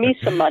me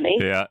some money,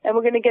 and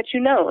we're going to get you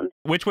known.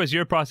 Which was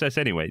your process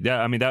anyway. Yeah,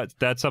 I mean,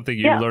 that's something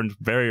you learned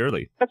very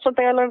early. That's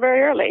something I learned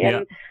very early.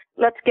 And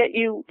let's get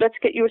you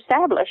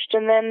established,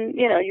 and then,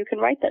 you can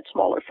write that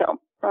smaller film.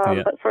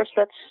 But first,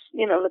 let's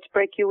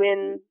break you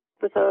in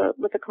with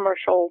a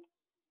commercial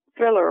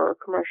thriller or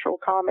commercial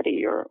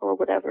comedy or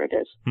whatever it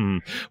is.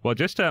 Well,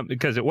 just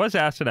because it was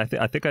asked, and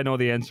I think I know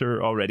the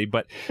answer already,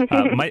 but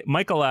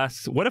Michael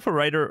asks, what if a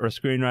writer or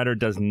screenwriter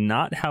does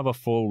not have a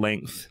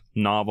full-length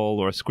novel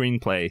or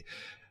screenplay,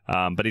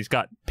 but he's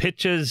got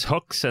pitches,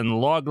 hooks,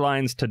 and log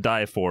lines to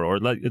die for? Or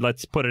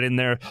let's put it in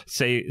there,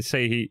 say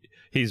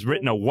he's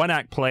written a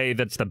one-act play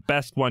that's the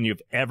best one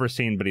you've ever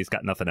seen, but he's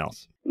got nothing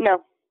else. No.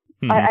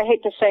 I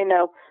hate to say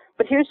no,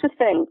 but here's the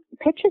thing.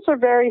 Pitches are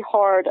very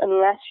hard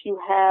unless you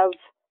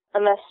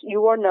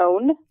are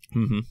known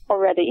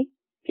already,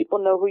 people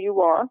know who you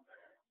are,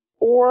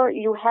 or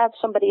you have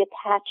somebody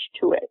attached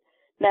to it.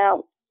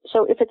 Now,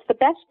 so if it's the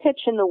best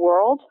pitch in the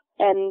world,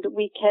 and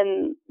we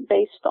can,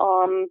 based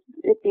on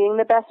it being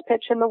the best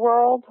pitch in the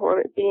world, or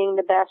it being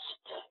the best,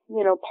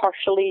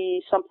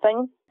 partially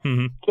something,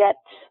 get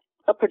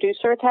a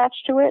producer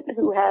attached to it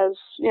who has,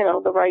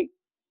 the right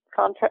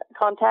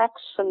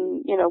contacts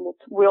and,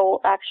 will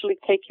actually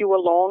take you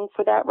along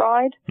for that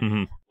ride.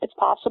 It's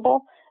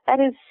possible. That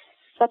is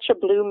such a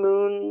blue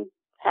moon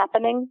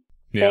happening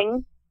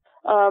thing.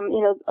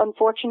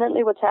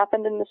 Unfortunately, what's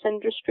happened in this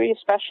industry,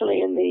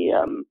 especially in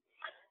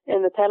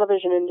the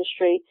television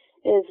industry,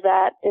 is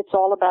that it's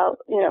all about,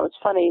 it's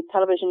funny,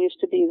 television used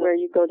to be where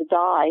you go to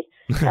die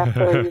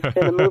after you've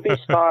been a movie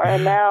star,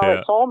 and now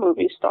it's all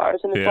movie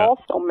stars, and it's all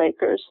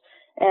filmmakers,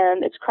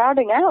 and it's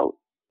crowding out,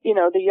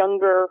 the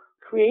younger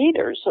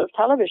creators of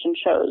television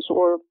shows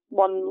or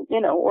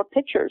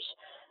pitchers.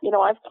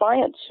 I have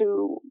clients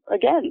who,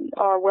 again,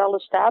 are well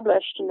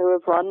established and who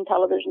have run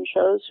television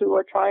shows who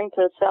are trying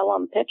to sell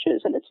on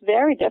pitches, and it's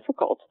very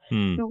difficult.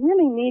 You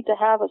really need to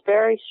have a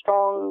very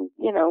strong,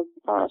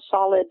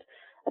 solid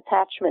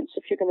attachments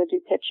if you're going to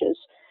do pitches.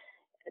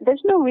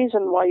 There's no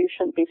reason why you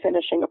shouldn't be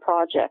finishing a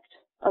project.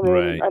 I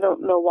mean, I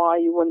don't know why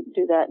you wouldn't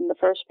do that in the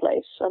first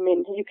place. I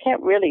mean, you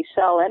can't really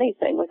sell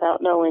anything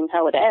without knowing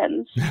how it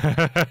ends.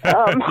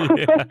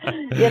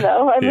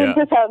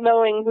 Without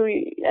knowing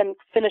and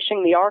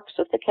finishing the arcs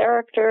of the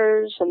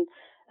characters. And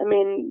I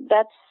mean,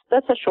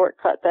 that's a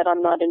shortcut that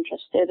I'm not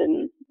interested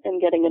in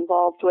getting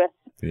involved with.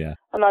 Yeah.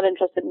 I'm not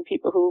interested in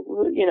people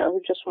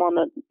who just want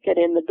to get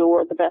in the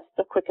door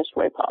the quickest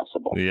way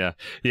possible. Yeah.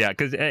 Yeah.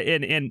 Because,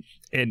 and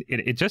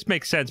it just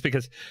makes sense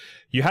because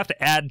you have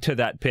to add to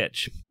that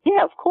pitch.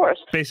 Yeah, of course.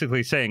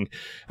 Basically saying,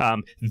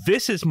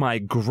 this is my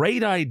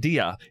great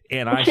idea,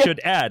 and I should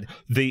add,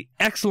 the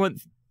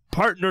excellent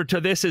partner to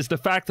this is the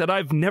fact that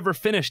I've never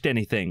finished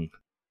anything.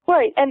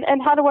 Right,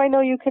 and how do I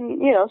know you can,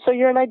 so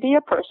you're an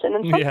idea person,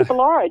 and some people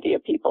are idea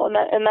people, and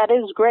that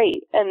is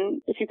great.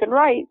 And if you can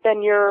write,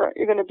 then you're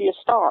going to be a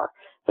star.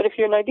 But if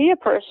you're an idea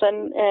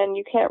person and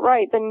you can't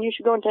write, then you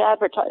should go into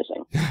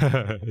advertising.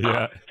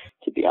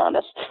 to be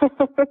honest.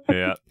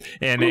 Yeah.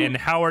 And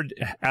Howard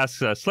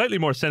asks a slightly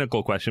more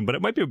cynical question, but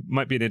it might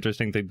be an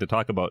interesting thing to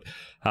talk about.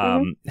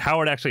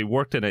 Howard actually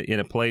worked in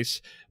a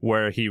place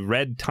where he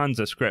read tons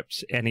of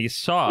scripts, and he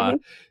saw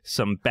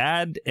some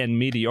bad and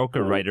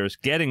mediocre writers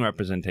getting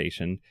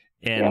representation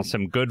and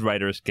some good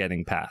writers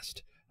getting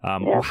passed.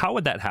 How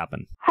would that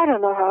happen? I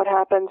don't know how it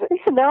happens.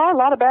 Listen, there are a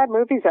lot of bad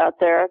movies out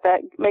there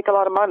that make a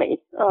lot of money.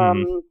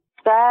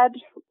 Bad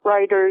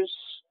writers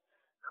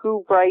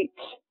who write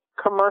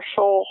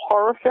commercial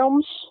horror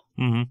films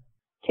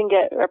can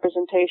get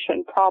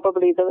representation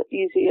probably the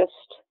easiest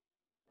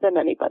than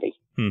anybody.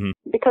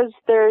 Because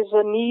there's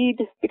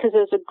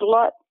a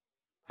glut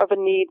of a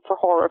need for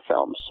horror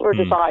films, or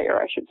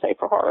desire, I should say,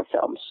 for horror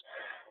films.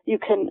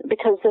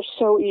 Because they're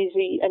so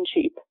easy and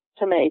cheap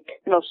to make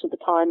most of the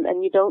time,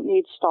 and you don't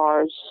need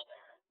stars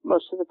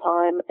most of the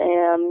time,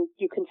 and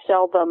you can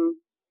sell them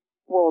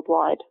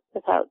worldwide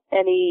without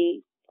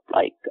any,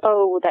 like,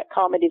 oh, that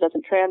comedy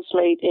doesn't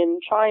translate in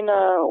China,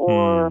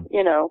 or,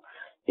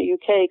 the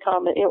UK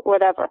comedy,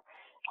 whatever.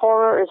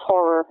 Horror is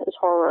horror is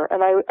horror.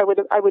 And I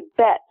would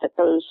bet that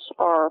those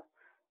are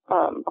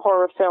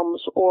horror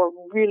films or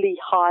really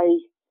high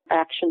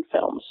action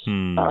films,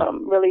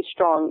 really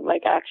strong,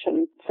 like,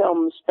 action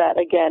films that,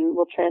 again,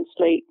 will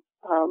translate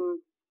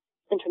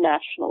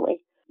internationally.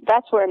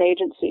 That's where an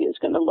agency is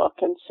going to look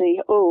and see,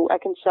 oh, I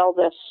can sell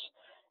this,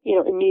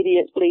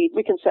 immediately.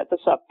 We can set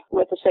this up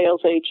with a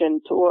sales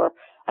agent, or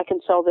I can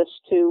sell this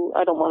to,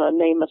 I don't want to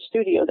name a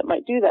studio that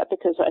might do that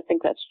because I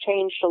think that's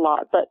changed a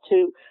lot, but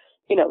to,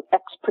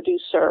 X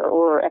producer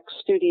or X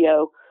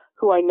studio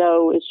who I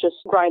know is just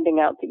grinding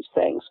out these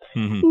things.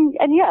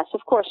 And yes,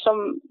 of course,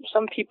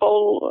 some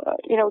people,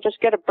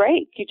 just get a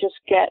break. You just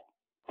get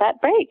that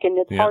break, and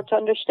it's hard to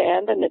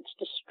understand, and it's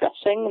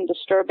distressing and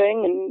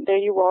disturbing, and there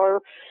you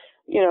are,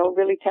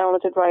 really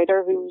talented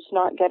writer who's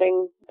not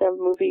getting their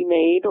movie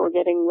made or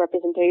getting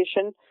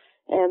representation,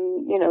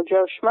 and,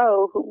 Joe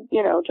Schmo, who,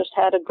 just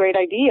had a great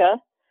idea,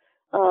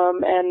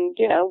 and,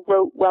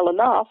 wrote well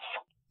enough,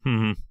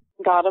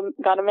 got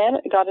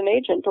an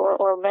agent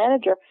or a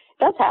manager.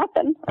 It does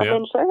happen. I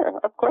mean, sure,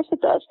 of course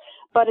it does.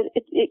 But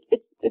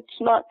it's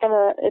not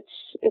gonna,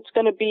 it's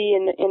gonna be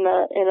in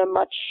a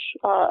much,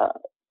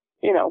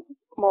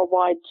 more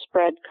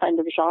widespread kind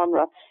of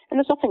genre. And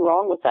there's nothing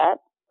wrong with that.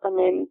 I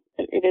mean,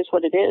 it is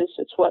what it is.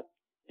 It's what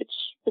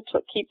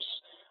keeps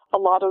a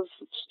lot of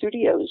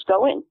studios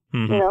going.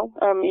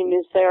 I mean,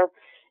 is there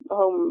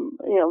home,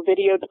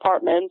 video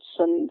departments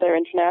and their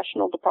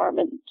international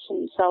departments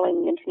and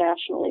selling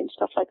internationally and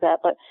stuff like that.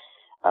 But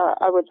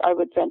I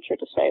would venture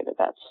to say that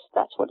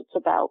that's what it's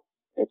about.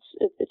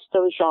 It's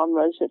those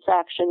genres. It's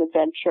action,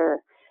 adventure,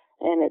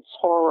 and it's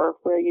horror,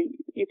 where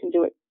you can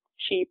do it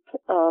cheap,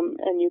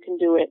 and you can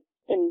do it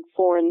in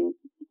foreign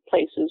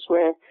places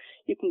where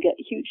you can get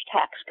huge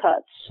tax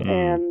cuts,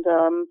 and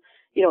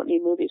you don't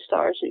need movie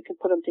stars. You can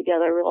put them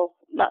together real,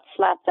 not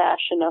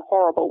slapdash in a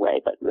horrible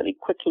way, but really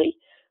quickly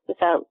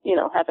without,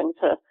 having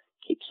to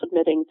keep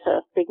submitting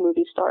to big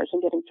movie stars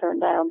and getting turned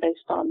down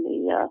based on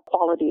the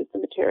quality of the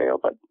material.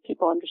 But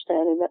people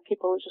understanding that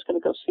people are just going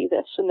to go see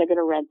this, and they're going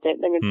to rent it,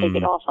 and they're going to take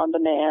it off on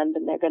demand,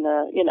 and they're going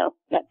to,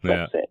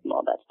 Netflix it and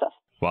all that stuff.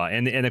 Well,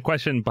 and the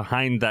question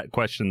behind that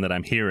question that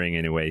I'm hearing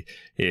anyway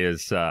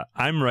is,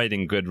 I'm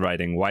writing good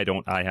writing. Why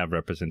don't I have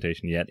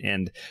representation yet?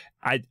 And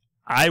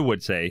I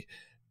would say,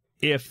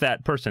 if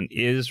that person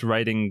is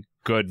writing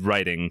good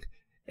writing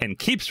and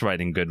keeps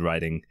writing good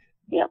writing,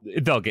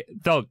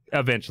 they'll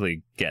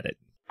eventually get it.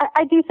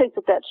 I do think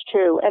that that's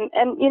true. And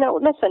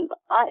listen,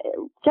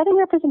 getting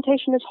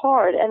representation is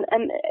hard,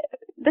 and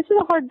this is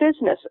a hard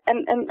business.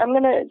 And I'm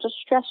going to just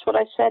stress what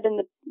I said in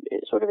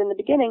the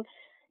beginning.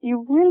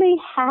 You really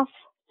have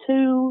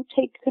to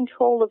take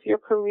control of your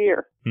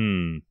career.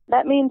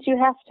 That means you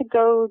have to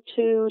go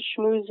to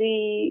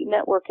schmoozy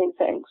networking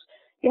things.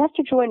 You have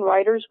to join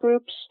writers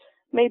groups.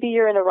 Maybe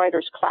you're in a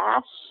writer's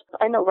class.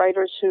 I know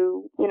writers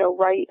who,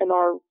 write and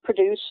are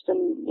produced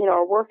and,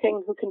 are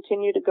working, who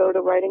continue to go to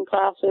writing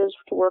classes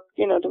to work,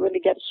 to really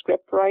get a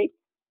script right.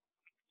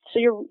 So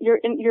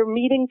you're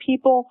meeting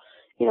people,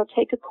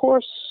 take a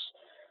course,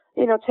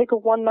 take a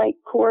one-night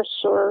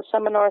course or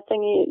seminar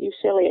thingy at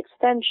UCLA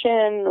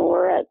Extension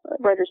or at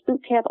Writers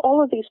Boot Camp.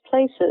 All of these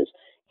places,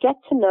 get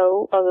to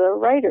know other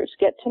writers,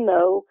 get to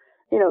know,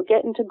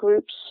 get into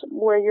groups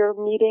where you're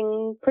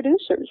meeting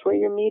producers, where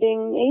you're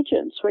meeting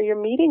agents, where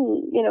you're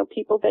meeting,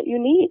 people that you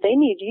need. They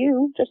need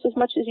you just as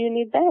much as you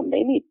need them.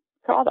 They need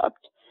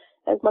product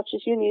as much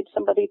as you need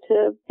somebody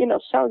to,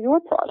 sell your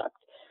product.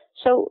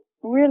 So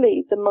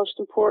really the most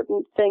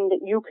important thing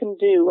that you can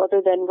do,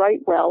 other than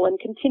write well and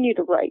continue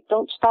to write,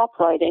 don't stop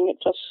writing.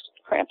 It just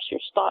cramps your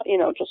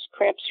just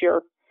cramps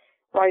your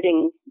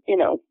writing,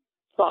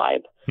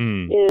 vibe,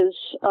 is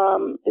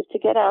to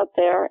get out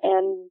there,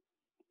 and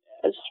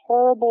as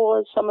horrible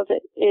as some of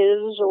it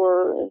is,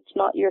 or it's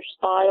not your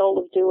style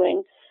of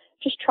doing,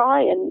 just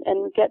try and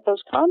get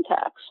those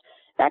contacts.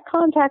 That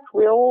contact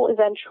will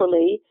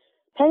eventually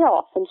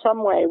payoff in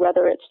some way,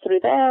 whether it's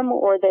through them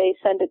or they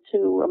send it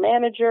to a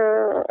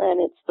manager and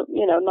it's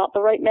not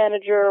the right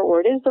manager, or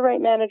it is the right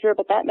manager,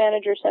 but that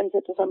manager sends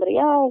it to somebody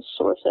else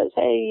or says,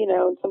 hey,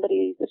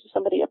 this is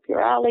somebody up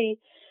your alley.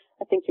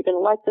 I think you're going to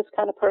like this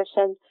kind of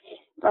person.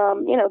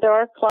 There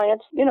are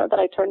clients, that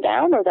I turn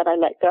down or that I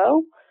let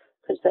go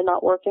because they're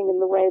not working in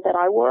the way that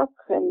I work,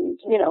 and,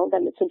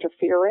 then it's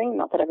interfering.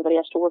 Not that everybody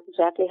has to work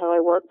exactly how I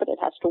work, but it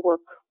has to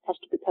work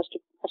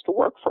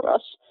for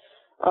us.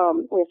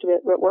 We have to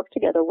work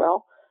together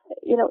well.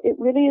 It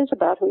really is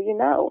about who you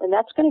know, and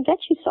that's going to get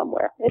you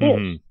somewhere. It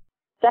is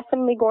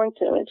definitely going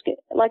to. It's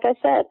like I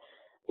said,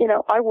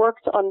 I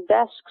worked on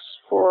desks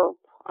for,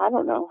 I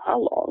don't know how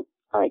long,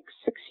 like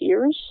 6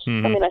 years. I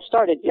mean, I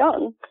started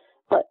young,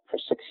 but for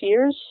 6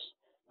 years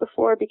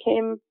before I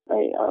became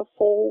a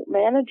full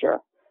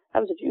manager. I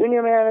was a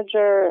junior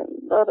manager,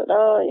 and and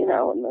I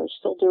was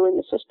still doing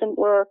assistant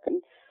work,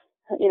 and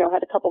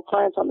had a couple of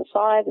clients on the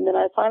side, and then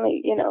I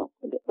finally,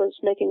 was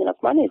making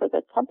enough money for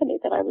the company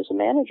that I was a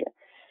manager.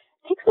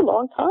 It takes a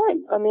long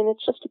time. I mean,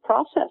 it's just a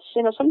process.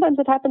 Sometimes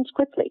it happens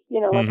quickly.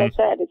 Like I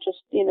said, it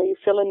just, you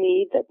feel a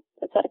need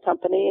that's at a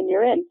company and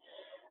you're in.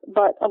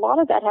 But a lot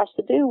of that has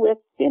to do with,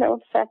 the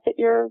fact that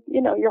you're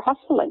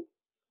hustling.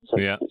 So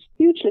it's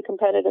hugely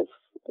competitive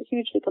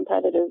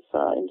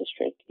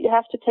industry. You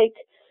have to take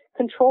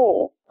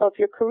control of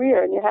your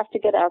career, and you have to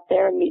get out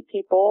there and meet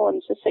people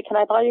and just say, can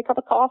I buy you a cup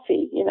of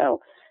coffee,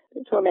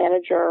 to a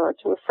manager or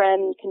to a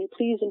friend? Can you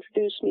please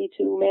introduce me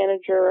to a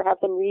manager, have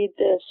them read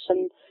this,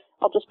 and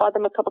I'll just buy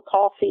them a cup of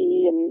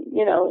coffee, and,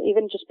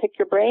 even just pick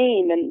your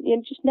brain, and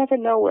you just never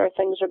know where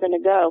things are going to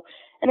go.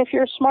 And if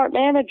you're a smart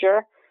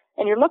manager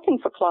and you're looking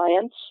for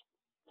clients,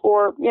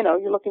 or,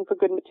 you're looking for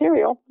good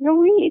material, you'll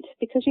read,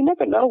 because you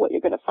never know what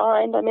you're going to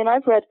find. I mean,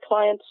 I've read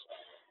clients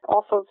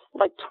off of,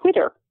 like,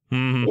 Twitter,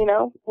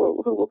 who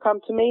will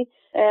come to me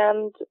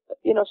and,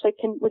 say,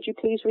 would you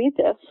please read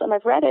this? And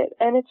I've read it,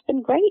 and it's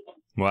been great.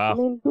 Wow. I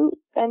mean,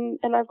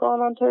 and I've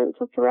gone on to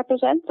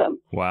represent them.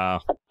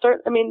 Wow.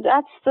 I mean,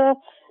 that's the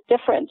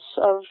difference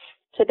of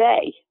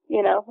today,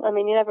 I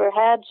mean, you never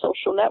had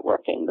social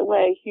networking the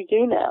way you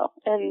do now,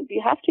 and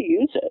you have to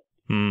use it.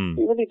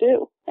 You really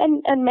do.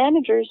 And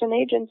managers and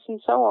agents and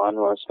so on,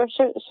 or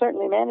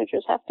certainly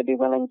managers, have to be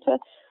willing to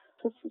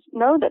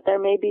know that there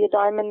may be a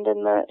diamond in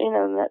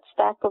in that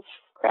stack of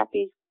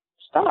crappy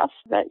stuff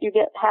that you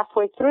get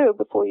halfway through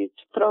before you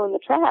throw in the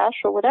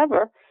trash or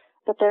whatever,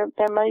 but there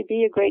might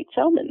be a great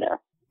film in there,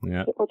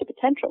 or the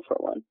potential for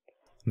one.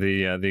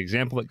 The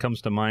example that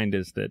comes to mind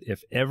is that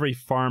if every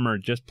farmer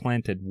just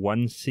planted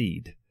one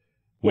seed,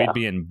 we'd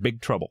be in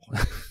big trouble.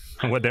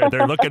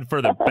 They're looking for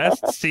the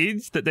best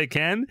seeds that they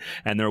can,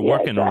 and they're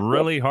working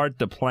really hard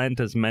to plant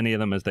as many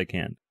of them as they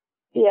can.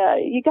 Yeah,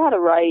 you got to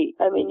write.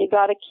 I mean, you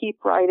got to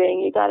keep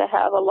writing. You got to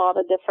have a lot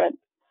of different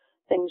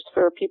things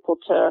for people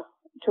to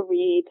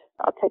read.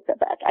 I'll take that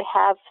back. I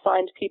have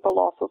signed people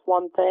off of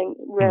one thing.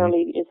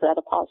 Rarely is that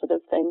a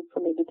positive thing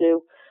for me to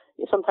do.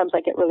 Sometimes I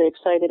get really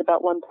excited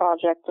about one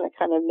project and I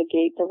kind of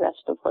negate the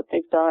rest of what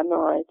they've done,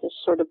 or I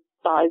just sort of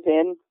dive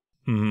in.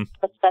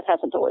 But that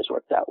hasn't always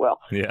worked out well.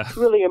 Yeah. It's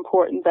really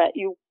important that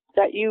you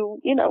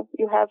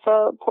have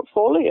a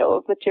portfolio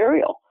of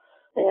material,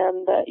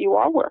 and that you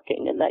are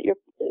working, and that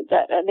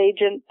that an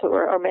agent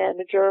or a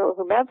manager or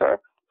whomever,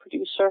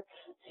 producer,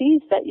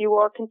 sees that you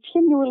are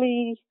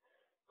continually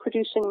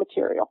producing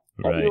material,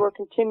 that you are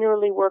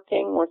continually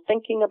working or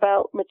thinking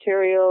about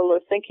material or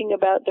thinking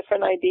about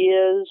different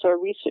ideas or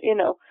research,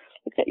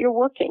 that you're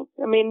working.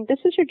 I mean,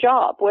 this is your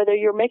job, whether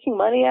you're making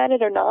money at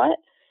it or not,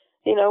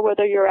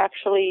 whether you're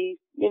actually,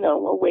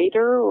 a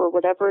waiter or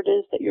whatever it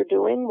is that you're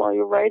doing while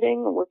you're writing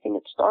or working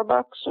at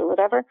Starbucks or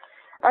whatever.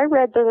 I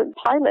read the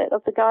pilot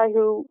of the guy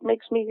who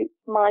makes me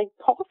my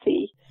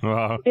coffee,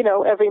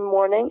 every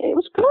morning. It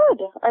was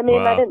good. I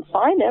mean, I didn't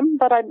sign him,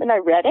 but I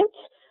read it.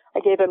 I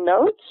gave him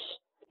notes.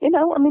 I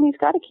mean, he's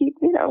got to keep,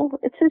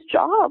 it's his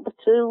job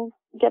to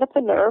get up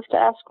the nerve to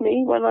ask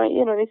me when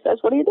and he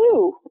says, what do you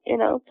do?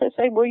 To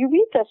say, will you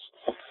read this?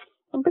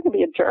 I'm going to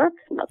be a jerk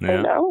and not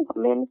say no. I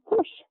mean, of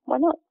course, why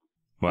not?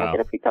 Wow. I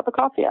get a free cup of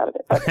coffee out of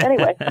it. But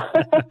anyway,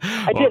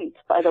 I didn't,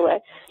 by the way.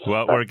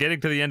 Well, we're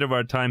getting to the end of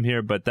our time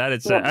here, but that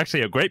is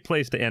actually a great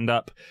place to end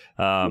up,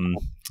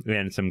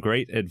 and some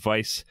great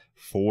advice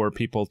for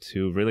people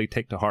to really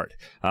take to heart.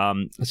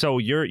 So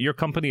your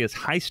company is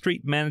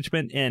Highstreet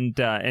Management,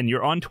 and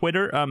you're on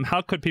Twitter.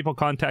 How could people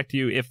contact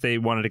you if they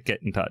wanted to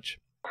get in touch?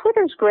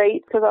 Twitter's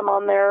great because I'm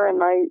on there,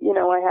 and I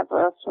have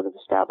a sort of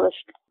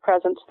established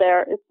presence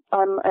there.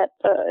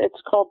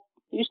 It's called,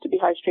 used to be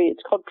Highstreet.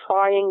 It's called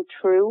Trying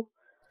True.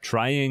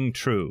 Trying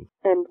True.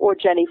 Or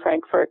Jenny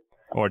Frankfurt.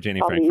 Or Jenny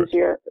probably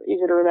Frankfurt.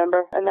 Easier to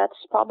remember. And that's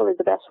probably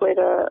the best way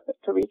to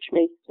reach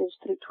me is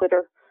through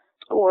Twitter.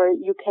 Or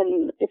you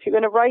can, if you're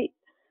going to write,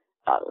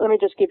 let me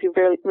just give you a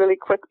really, really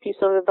quick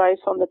piece of advice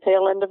on the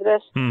tail end of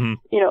this.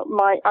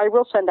 I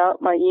will send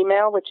out my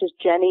email, which is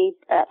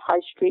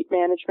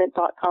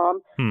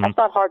jenny@highstreetmanagement.com. That's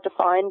not hard to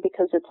find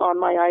because it's on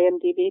my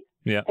IMDb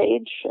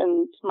page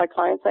and my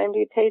clients'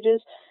 IMDb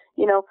pages.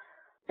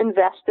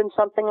 Invest in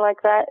something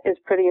like that is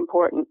pretty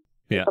important.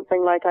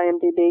 something like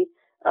IMDb,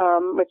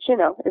 which, you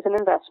know, is an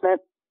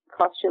investment,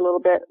 costs you a little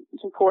bit.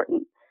 It's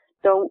important.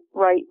 Don't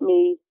write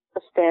me a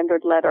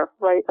standard letter.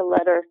 Write a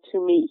letter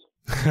to me.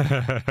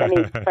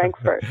 Any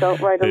Frankfurt.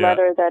 Don't write a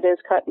letter that is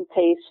cut and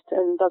paste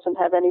and doesn't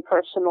have any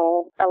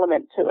personal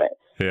element to it.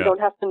 Yeah. You don't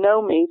have to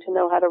know me to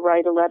know how to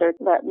write a letter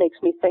that makes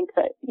me think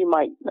that you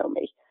might know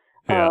me.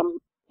 Yeah.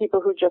 People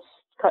who just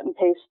cut and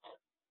paste,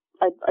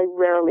 I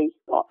rarely,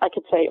 I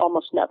could say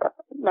almost never,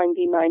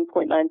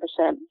 99.9%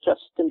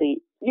 just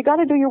delete. You got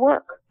to do your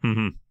work.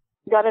 Mm-hmm.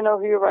 You got to know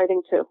who you're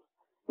writing to.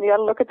 You got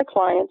to look at the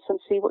clients and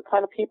see what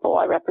kind of people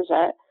I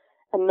represent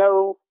and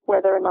know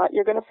whether or not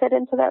you're going to fit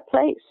into that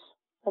place.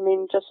 I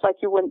mean, just like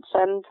you wouldn't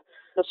send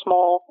a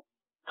small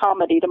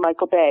comedy to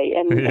Michael Bay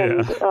and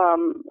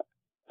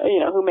you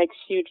know, who makes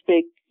huge,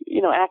 big,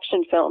 you know,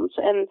 action films.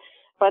 And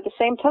by the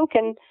same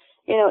token,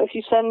 you know, if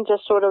you send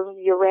just sort of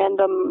your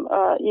random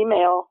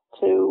email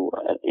to,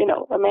 you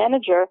know, a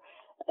manager,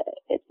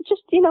 it's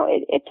just, you know,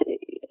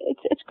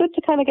 it's good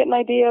to kind of get an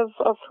idea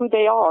of who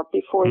they are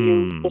before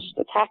you just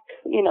attack,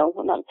 you know,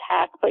 well, not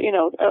attack, but, you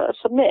know,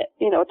 submit,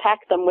 you know,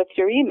 attack them with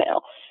your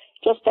email.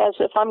 Just as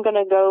if I'm going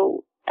to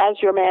go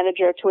as your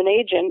manager to an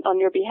agent on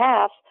your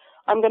behalf,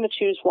 I'm going to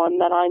choose one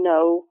that I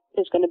know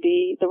is going to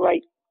be the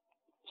right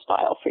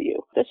style for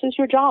you. This is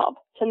your job,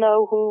 to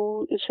know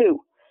who is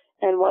who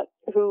and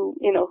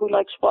who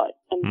likes what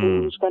and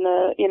who's going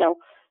to, you know,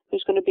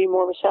 who's going to be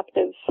more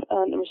receptive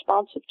and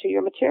responsive to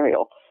your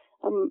material.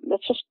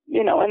 That's just,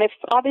 you know, and if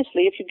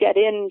you get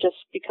in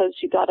just because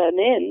you got an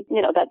in,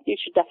 you know, that you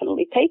should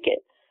definitely take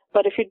it.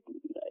 But if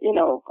you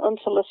know,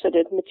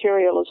 unsolicited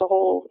material is a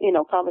whole, you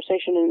know,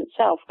 conversation in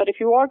itself. But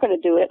if you are going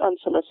to do it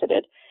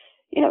unsolicited,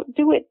 you know,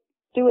 do it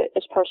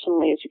as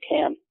personally as you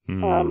can.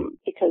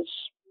 Because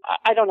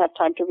I don't have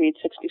time to read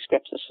 60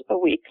 scripts a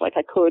week like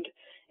I could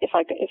if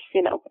I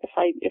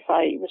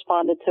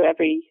responded to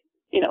every,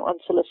 you know,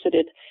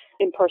 unsolicited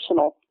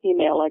impersonal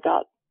email I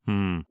got.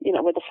 You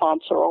know, where the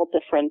fonts are all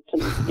different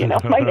and, you know,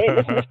 my name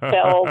is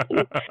misspelled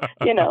and,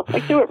 you know,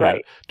 like, do it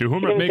right. To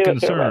whom it may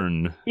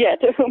concern. Right. Yeah,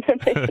 to whom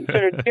it may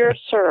concern. Dear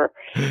sir.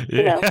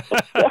 You know.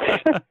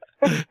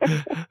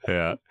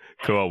 Yeah,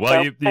 cool.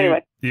 Well, so,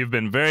 anyway. You've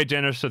been very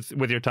generous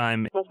with your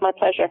time. It was my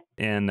pleasure.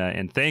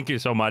 And thank you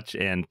so much.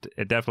 And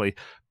definitely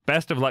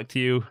best of luck to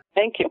you.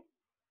 Thank you.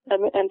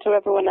 And to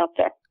everyone out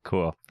there.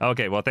 Cool.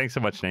 Okay, well, thanks so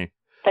much, Nate.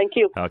 Thank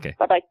you. Okay.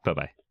 Bye-bye.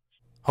 Bye-bye.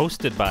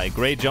 Hosted by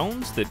Gray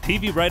Jones, the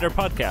TV Writer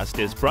Podcast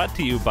is brought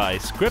to you by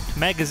Script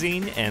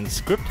Magazine and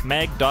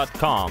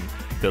ScriptMag.com,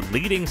 the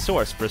leading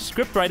source for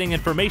script writing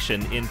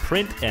information in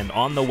print and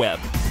on the web.